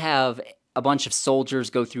want to have a bunch of soldiers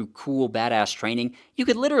go through cool, badass training, you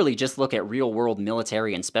could literally just look at real-world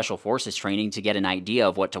military and special forces training to get an idea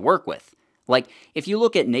of what to work with. Like, if you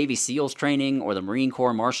look at Navy SEALs training or the Marine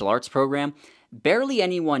Corps martial arts program, barely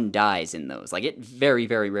anyone dies in those. Like, it very,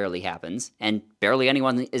 very rarely happens, and barely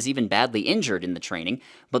anyone is even badly injured in the training,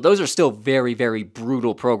 but those are still very, very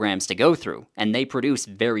brutal programs to go through, and they produce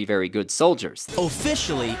very, very good soldiers.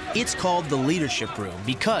 Officially, it's called the leadership room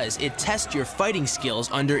because it tests your fighting skills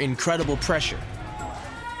under incredible pressure.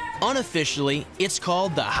 Unofficially, it's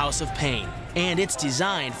called the House of Pain, and it's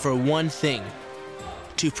designed for one thing: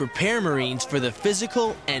 to prepare Marines for the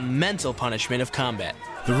physical and mental punishment of combat.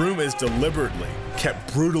 The room is deliberately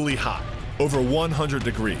kept brutally hot, over 100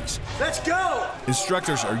 degrees. Let's go!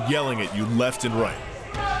 Instructors are yelling at you left and right.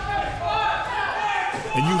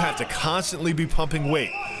 And you have to constantly be pumping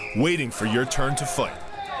weight, waiting for your turn to fight.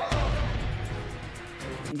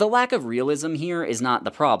 The lack of realism here is not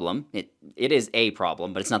the problem. It is a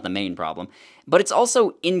problem, but it's not the main problem. But it's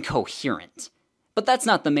also incoherent. But that's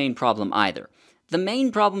not the main problem either. The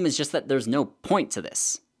main problem is just that there's no point to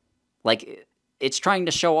this. Like, it's trying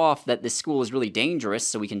to show off that this school is really dangerous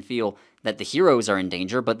so we can feel that the heroes are in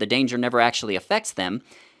danger, but the danger never actually affects them.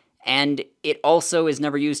 And it also is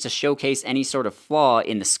never used to showcase any sort of flaw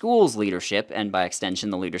in the school's leadership, and by extension,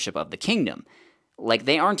 the leadership of the kingdom. Like,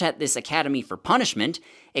 they aren't at this academy for punishment,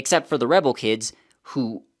 except for the rebel kids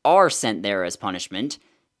who are sent there as punishment,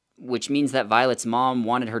 which means that Violet's mom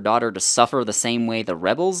wanted her daughter to suffer the same way the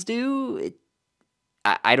rebels do?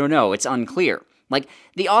 I don't know, it's unclear. Like,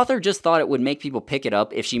 the author just thought it would make people pick it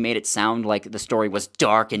up if she made it sound like the story was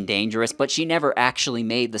dark and dangerous, but she never actually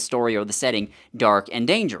made the story or the setting dark and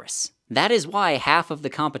dangerous. That is why half of the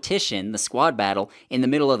competition, the squad battle, in the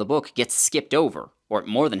middle of the book gets skipped over, or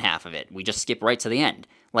more than half of it. We just skip right to the end.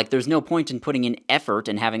 Like, there's no point in putting in effort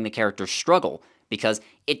and having the characters struggle, because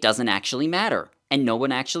it doesn't actually matter, and no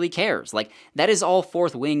one actually cares. Like, that is all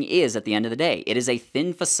Fourth Wing is at the end of the day. It is a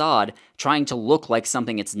thin facade trying to look like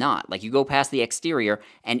something it's not. Like, you go past the exterior,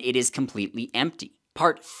 and it is completely empty.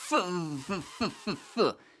 Part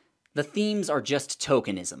the themes are just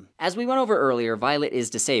tokenism. As we went over earlier, Violet is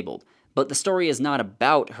disabled, but the story is not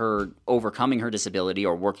about her overcoming her disability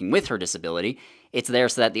or working with her disability. It's there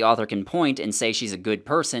so that the author can point and say she's a good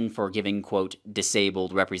person for giving, quote,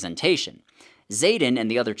 disabled representation. Xaden and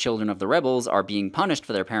the other children of the rebels are being punished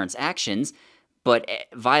for their parents' actions, but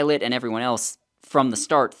Violet and everyone else from the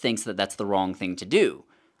start thinks that that's the wrong thing to do.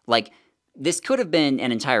 Like, this could have been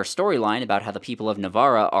an entire storyline about how the people of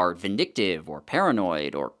Navarra are vindictive or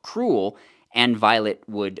paranoid or cruel, and Violet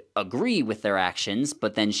would agree with their actions,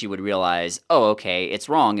 but then she would realize, oh, okay, it's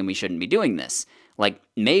wrong and we shouldn't be doing this. Like,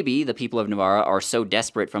 maybe the people of Navarra are so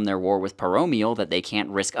desperate from their war with Paromiel that they can't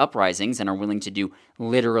risk uprisings and are willing to do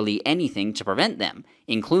literally anything to prevent them,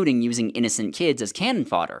 including using innocent kids as cannon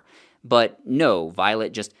fodder. But no,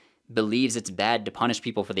 Violet just believes it's bad to punish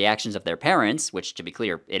people for the actions of their parents, which, to be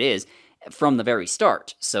clear, it is, from the very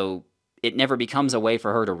start, so it never becomes a way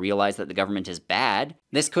for her to realize that the government is bad.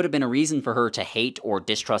 This could have been a reason for her to hate or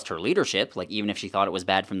distrust her leadership, like even if she thought it was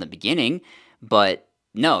bad from the beginning, but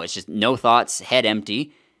no, it's just no thoughts, head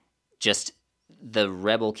empty, just the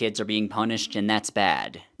rebel kids are being punished and that's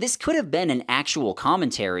bad. This could have been an actual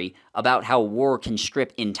commentary about how war can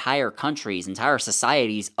strip entire countries, entire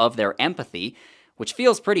societies of their empathy, which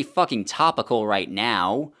feels pretty fucking topical right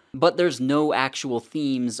now, but there's no actual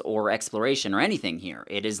themes or exploration or anything here.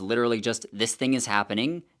 It is literally just, this thing is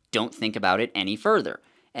happening, don't think about it any further.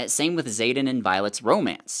 Same with Xaden and Violet's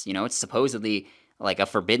romance. You know, it's supposedly like a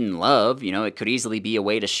forbidden love. You know, it could easily be a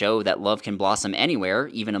way to show that love can blossom anywhere,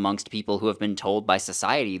 even amongst people who have been told by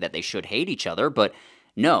society that they should hate each other, but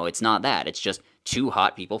no, it's not that. It's just two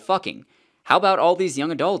hot people fucking. How about all these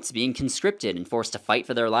young adults being conscripted and forced to fight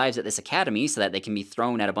for their lives at this academy so that they can be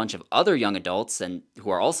thrown at a bunch of other young adults and who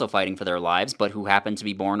are also fighting for their lives, but who happen to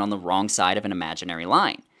be born on the wrong side of an imaginary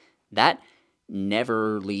line? That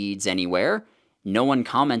never leads anywhere. No one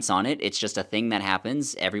comments on it. It's just a thing that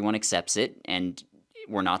happens. Everyone accepts it, and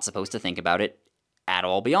we're not supposed to think about it at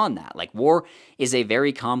all beyond that. Like, war is a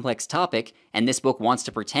very complex topic, and this book wants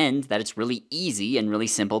to pretend that it's really easy and really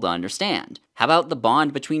simple to understand. How about the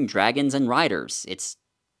bond between dragons and riders? It's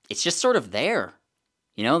just sort of there.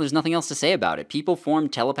 You know, there's nothing else to say about it. People form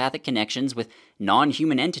telepathic connections with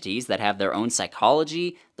non-human entities that have their own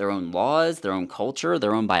psychology, their own laws, their own culture,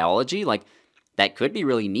 their own biology. Like, that could be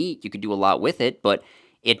really neat. You could do a lot with it, but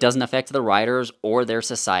it doesn't affect the writers or their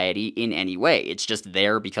society in any way. It's just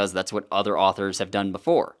there because that's what other authors have done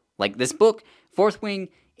before. Like, this book, Fourth Wing,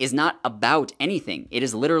 is not about anything. It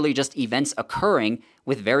is literally just events occurring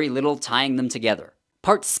with very little tying them together.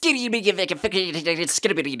 Part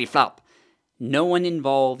skitty-flop. No one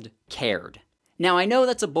involved cared. Now, I know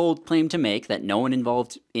that's a bold claim to make, that no one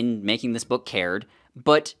involved in making this book cared,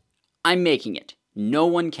 but I'm making it. No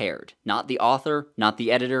one cared. Not the author, not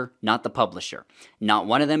the editor, not the publisher. Not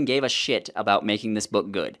one of them gave a shit about making this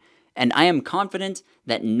book good. And I am confident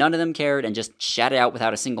that none of them cared and just shat it out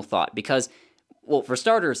without a single thought, because, well, for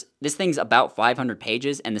starters, this thing's about 500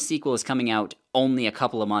 pages, and the sequel is coming out only a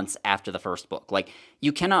couple of months after the first book. Like,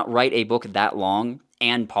 you cannot write a book that long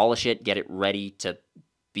and polish it, get it ready to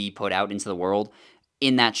be put out into the world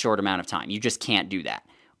in that short amount of time. You just can't do that.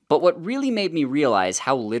 But what really made me realize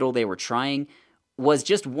how little they were trying was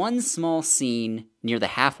just one small scene near the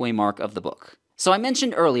halfway mark of the book. So I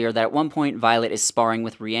mentioned earlier that at one point Violet is sparring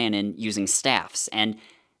with Rhiannon using staffs, and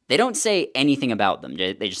they don't say anything about them.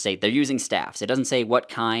 They just say they're using staffs. It doesn't say what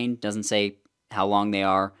kind, doesn't say how long they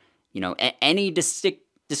are. You know, any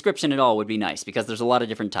description at all would be nice, because there's a lot of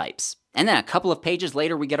different types. And then a couple of pages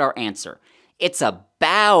later, we get our answer. It's a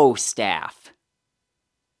bow staff.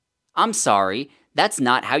 I'm sorry, that's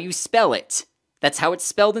not how you spell it. That's how it's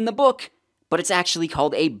spelled in the book, but it's actually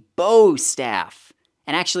called a bow staff.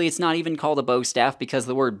 And actually, it's not even called a bow staff because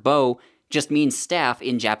the word bow just means staff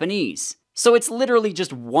in Japanese. So it's literally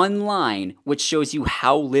just one line which shows you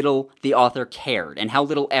how little the author cared and how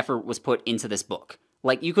little effort was put into this book.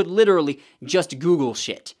 Like, you could literally just Google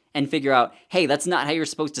shit and figure out, hey, that's not how you're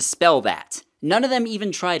supposed to spell that. None of them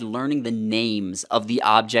even tried learning the names of the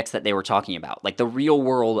objects that they were talking about, like the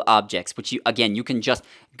real-world objects, which, you can just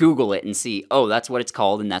Google it and see, oh, that's what it's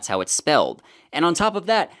called and that's how it's spelled. And on top of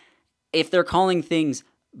that, if they're calling things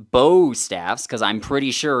bow staffs, because I'm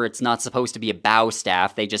pretty sure it's not supposed to be a bow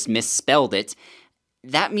staff, they just misspelled it,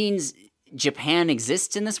 that means Japan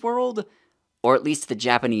exists in this world? Or at least the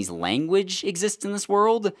Japanese language exists in this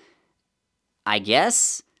world? I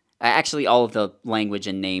guess? Actually, all of the language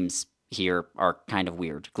and names here are kind of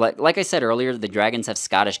weird. Like I said earlier, the dragons have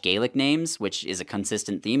Scottish Gaelic names, which is a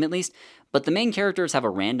consistent theme at least, but the main characters have a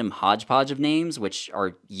random hodgepodge of names, which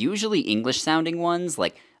are usually English-sounding ones,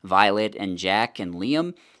 like Violet and Jack and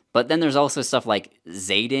Liam, but then there's also stuff like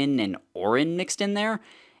Zayden and Orin mixed in there,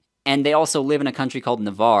 and they also live in a country called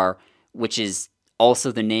Navarre, which is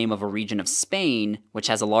also the name of a region of Spain, which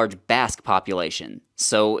has a large Basque population.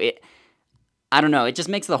 So I don't know, it just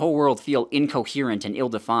makes the whole world feel incoherent and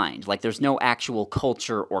ill-defined, like there's no actual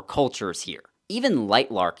culture or cultures here. Even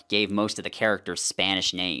Lightlark gave most of the characters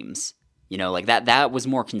Spanish names. You know, like that was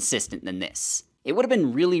more consistent than this. It would have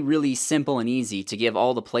been really, really simple and easy to give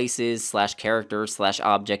all the places / characters /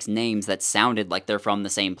 objects names that sounded like they're from the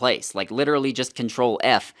same place. Like, literally just Control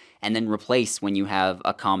F and then replace when you have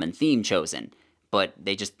a common theme chosen. But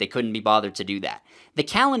they couldn't be bothered to do that. The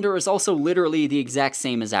calendar is also literally the exact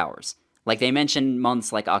same as ours. Like, they mention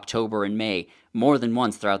months like October and May more than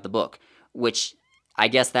once throughout the book, which I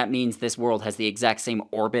guess that means this world has the exact same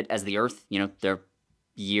orbit as the Earth. You know, their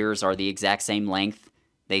years are the exact same length.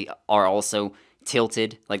 They are also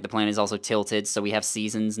tilted, like the planet is also tilted, so we have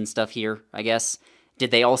seasons and stuff here, I guess.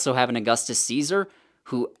 Did they also have an Augustus Caesar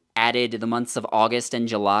who added the months of August and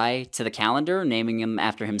July to the calendar, naming them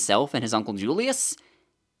after himself and his uncle Julius?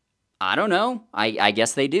 I don't know. I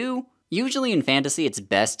guess they do. Usually in fantasy, it's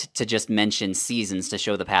best to just mention seasons to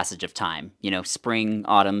show the passage of time. You know, spring,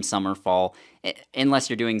 autumn, summer, fall, unless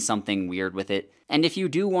you're doing something weird with it. And if you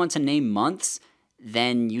do want to name months,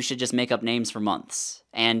 then you should just make up names for months.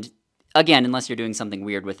 And again, unless you're doing something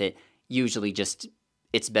weird with it, usually just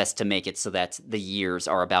it's best to make it so that the years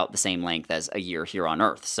are about the same length as a year here on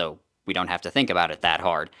Earth, so we don't have to think about it that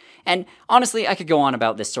hard. And honestly, I could go on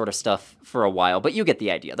about this sort of stuff for a while, but you get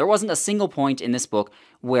the idea. There wasn't a single point in this book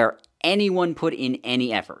where anyone put in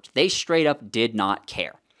any effort. They straight up did not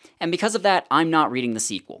care. And because of that, I'm not reading the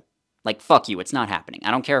sequel. Like, fuck you, it's not happening.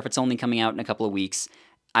 I don't care if it's only coming out in a couple of weeks.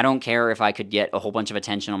 I don't care if I could get a whole bunch of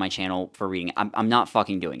attention on my channel for reading it. I'm not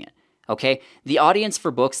fucking doing it. Okay? The audience for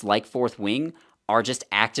books like Fourth Wing are just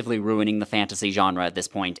actively ruining the fantasy genre at this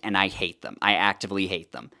point, and I hate them. I actively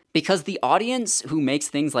hate them. Because the audience who makes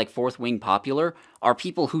things like Fourth Wing popular are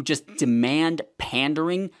people who just demand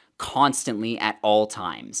pandering constantly at all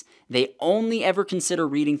times. They only ever consider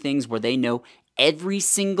reading things where they know every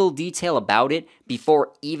single detail about it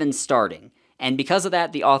before even starting. And because of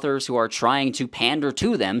that, the authors who are trying to pander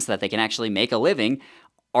to them so that they can actually make a living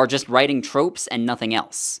are just writing tropes and nothing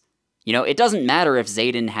else. You know, it doesn't matter if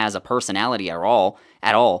Xaden has a personality at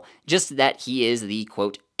all, just that he is the,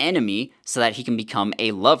 quote, enemy so that he can become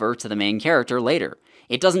a lover to the main character later.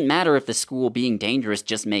 It doesn't matter if the school being dangerous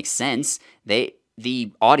just makes sense.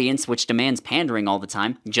 The audience, which demands pandering all the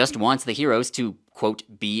time, just wants the heroes to,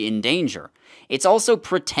 quote, be in danger. It's also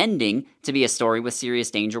pretending to be a story with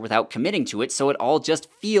serious danger without committing to it, so it all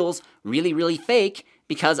just feels really, really fake,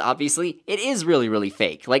 because obviously it is really, really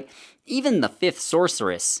fake. Like, even the Fifth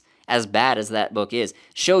Sorceress, as bad as that book is,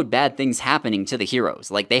 showed bad things happening to the heroes.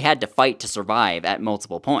 Like, they had to fight to survive at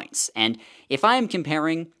multiple points. And if I am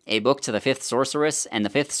comparing a book to the Fifth Sorceress, and the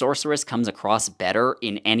Fifth Sorceress comes across better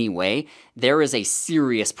in any way, there is a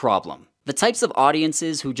serious problem. The types of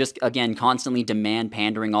audiences who just, again, constantly demand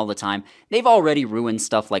pandering all the time, they've already ruined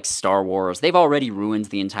stuff like Star Wars, they've already ruined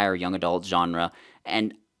the entire young adult genre,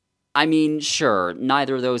 and I mean, sure,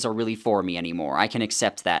 neither of those are really for me anymore, I can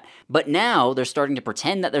accept that. But now, they're starting to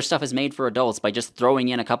pretend that their stuff is made for adults by just throwing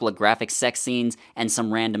in a couple of graphic sex scenes and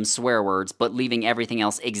some random swear words, but leaving everything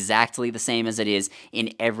else exactly the same as it is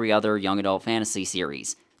in every other young adult fantasy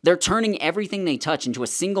series. They're turning everything they touch into a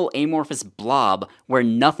single amorphous blob where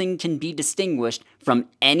nothing can be distinguished from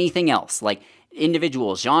anything else, like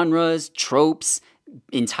individual genres, tropes,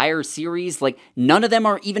 entire series. Like, none of them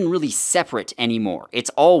are even really separate anymore. It's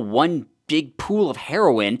all one big pool of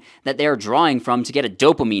heroin that they're drawing from to get a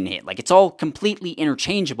dopamine hit. Like, it's all completely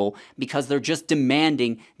interchangeable because they're just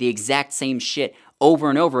demanding the exact same shit over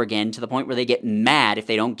and over again to the point where they get mad if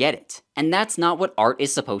they don't get it. And that's not what art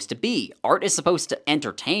is supposed to be. Art is supposed to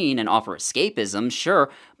entertain and offer escapism, sure,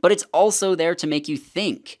 but it's also there to make you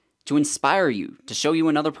think, to inspire you, to show you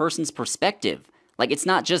another person's perspective. Like, it's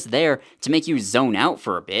not just there to make you zone out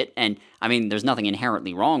for a bit, and, I mean, there's nothing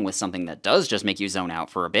inherently wrong with something that does just make you zone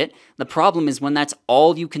out for a bit. The problem is when that's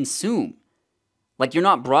all you consume. Like, you're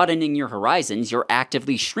not broadening your horizons, you're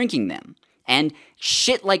actively shrinking them. And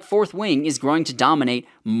shit like Fourth Wing is growing to dominate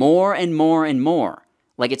more and more and more.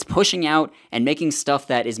 Like, it's pushing out and making stuff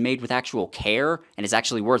that is made with actual care and is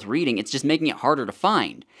actually worth reading. It's just making it harder to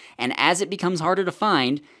find. And as it becomes harder to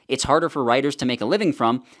find, it's harder for writers to make a living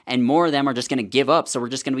from, and more of them are just going to give up, so we're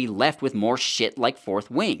just going to be left with more shit like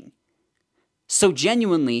Fourth Wing. So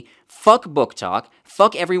genuinely, fuck Book Talk,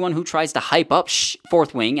 fuck everyone who tries to hype up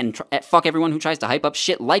Fourth Wing, and fuck everyone who tries to hype up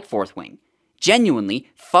shit like Fourth Wing. Genuinely,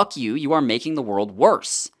 fuck you, you are making the world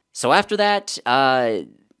worse. So after that,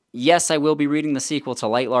 yes, I will be reading the sequel to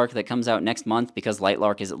Lightlark that comes out next month, because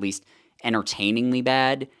Lightlark is at least entertainingly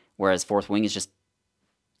bad, whereas Fourth Wing is just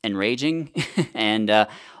enraging. And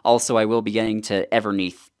also, I will be getting to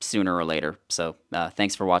Everneath sooner or later. So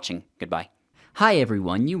thanks for watching. Goodbye. Hi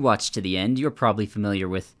everyone, you watched to the end. You're probably familiar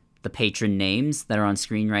with the patron names that are on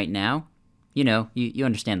screen right now. You know, you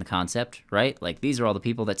understand the concept, right? Like, these are all the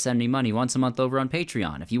people that send me money once a month over on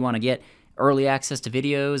Patreon. If you want to get early access to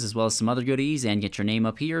videos as well as some other goodies and get your name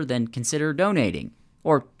up here, then consider donating.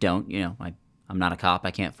 Or don't, you know, I'm not a cop,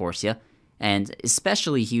 I can't force you. And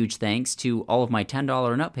especially huge thanks to all of my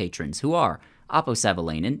 $10 and up patrons, who are Apo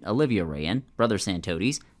Savalainen, Olivia Rayan, Brother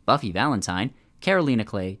Santodes, Buffy Valentine, Carolina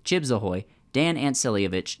Clay, Chibs Ahoy, Dan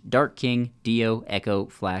Antsilievich, Dark King, Dio, Echo,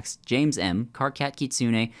 Flax, James M, Carcat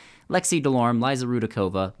Kitsune, Lexi Delorme, Liza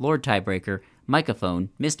Rudakova, Lord Tiebreaker, Microphone,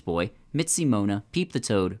 Mistboy, Mitzi Mona, Peep the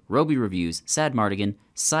Toad, Roby Reviews, Sad Mardigan,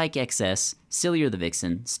 Psych XS, Cillier the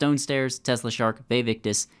Vixen, Stone Stairs, Tesla Shark,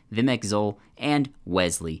 Vevictus, Vimek Zol, and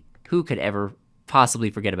Wesley. Who could ever possibly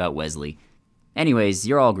forget about Wesley? Anyways,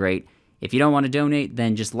 you're all great. If you don't want to donate,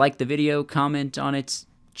 then just like the video, comment on it,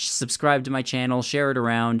 subscribe to my channel, share it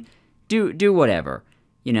around, do whatever.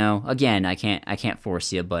 You know, again, I can't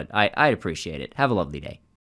force you, but I'd appreciate it. Have a lovely day.